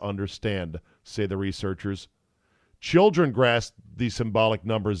number to understand, say the researchers. Children grasp the symbolic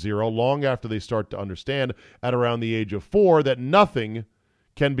number zero long after they start to understand, at around the age of 4, that nothing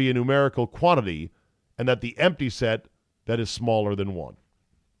can be a numerical quantity and that the empty set that is smaller than 1.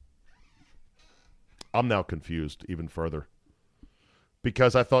 I'm now confused even further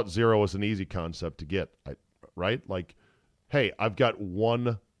because I thought zero was an easy concept to get. Right? Like, hey, I've got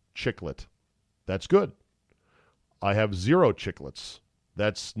 1 chiclet. That's good. I have 0 chiclets.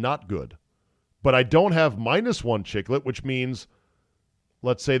 That's not good. But I don't have -1 chiclet, which means,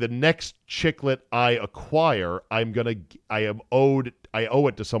 let's say the next chiclet I acquire, I owe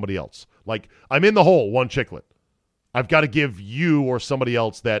it to somebody else. Like, I'm in the hole, 1 chiclet. I've got to give you or somebody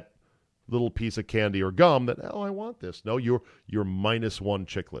else that little piece of candy or gum that, I want this. No, you're -1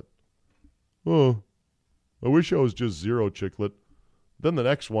 chiclet. Oh, I wish I was just 0 chiclet. Then the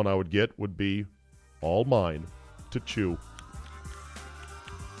next one I would get would be all mine to chew.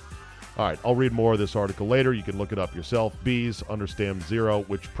 All right, I'll read more of this article later. You can look it up yourself. Bees understand zero,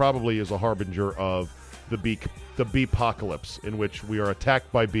 which probably is a harbinger of the bee-apocalypse, in which we are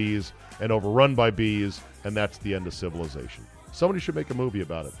attacked by bees and overrun by bees, and that's the end of civilization. Somebody should make a movie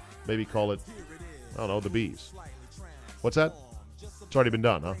about it. Maybe call it, I don't know, The Bees. What's that? It's already been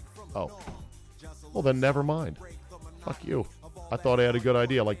done, huh? Oh. Well, then never mind. Fuck you. I thought I had a good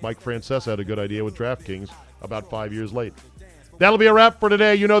idea, like Mike Francesa had a good idea with DraftKings about 5 years late. That'll be a wrap for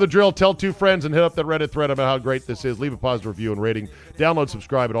today. You know the drill. Tell 2 friends and hit up that Reddit thread about how great this is. Leave a positive review and rating. Download,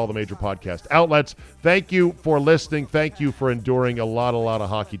 subscribe at all the major podcast outlets. Thank you for listening. Thank you for enduring a lot of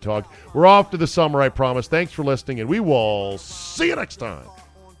hockey talk. We're off to the summer, I promise. Thanks for listening, and we will see you next time.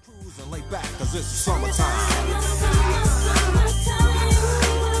 Lay back, 'cause it's summertime.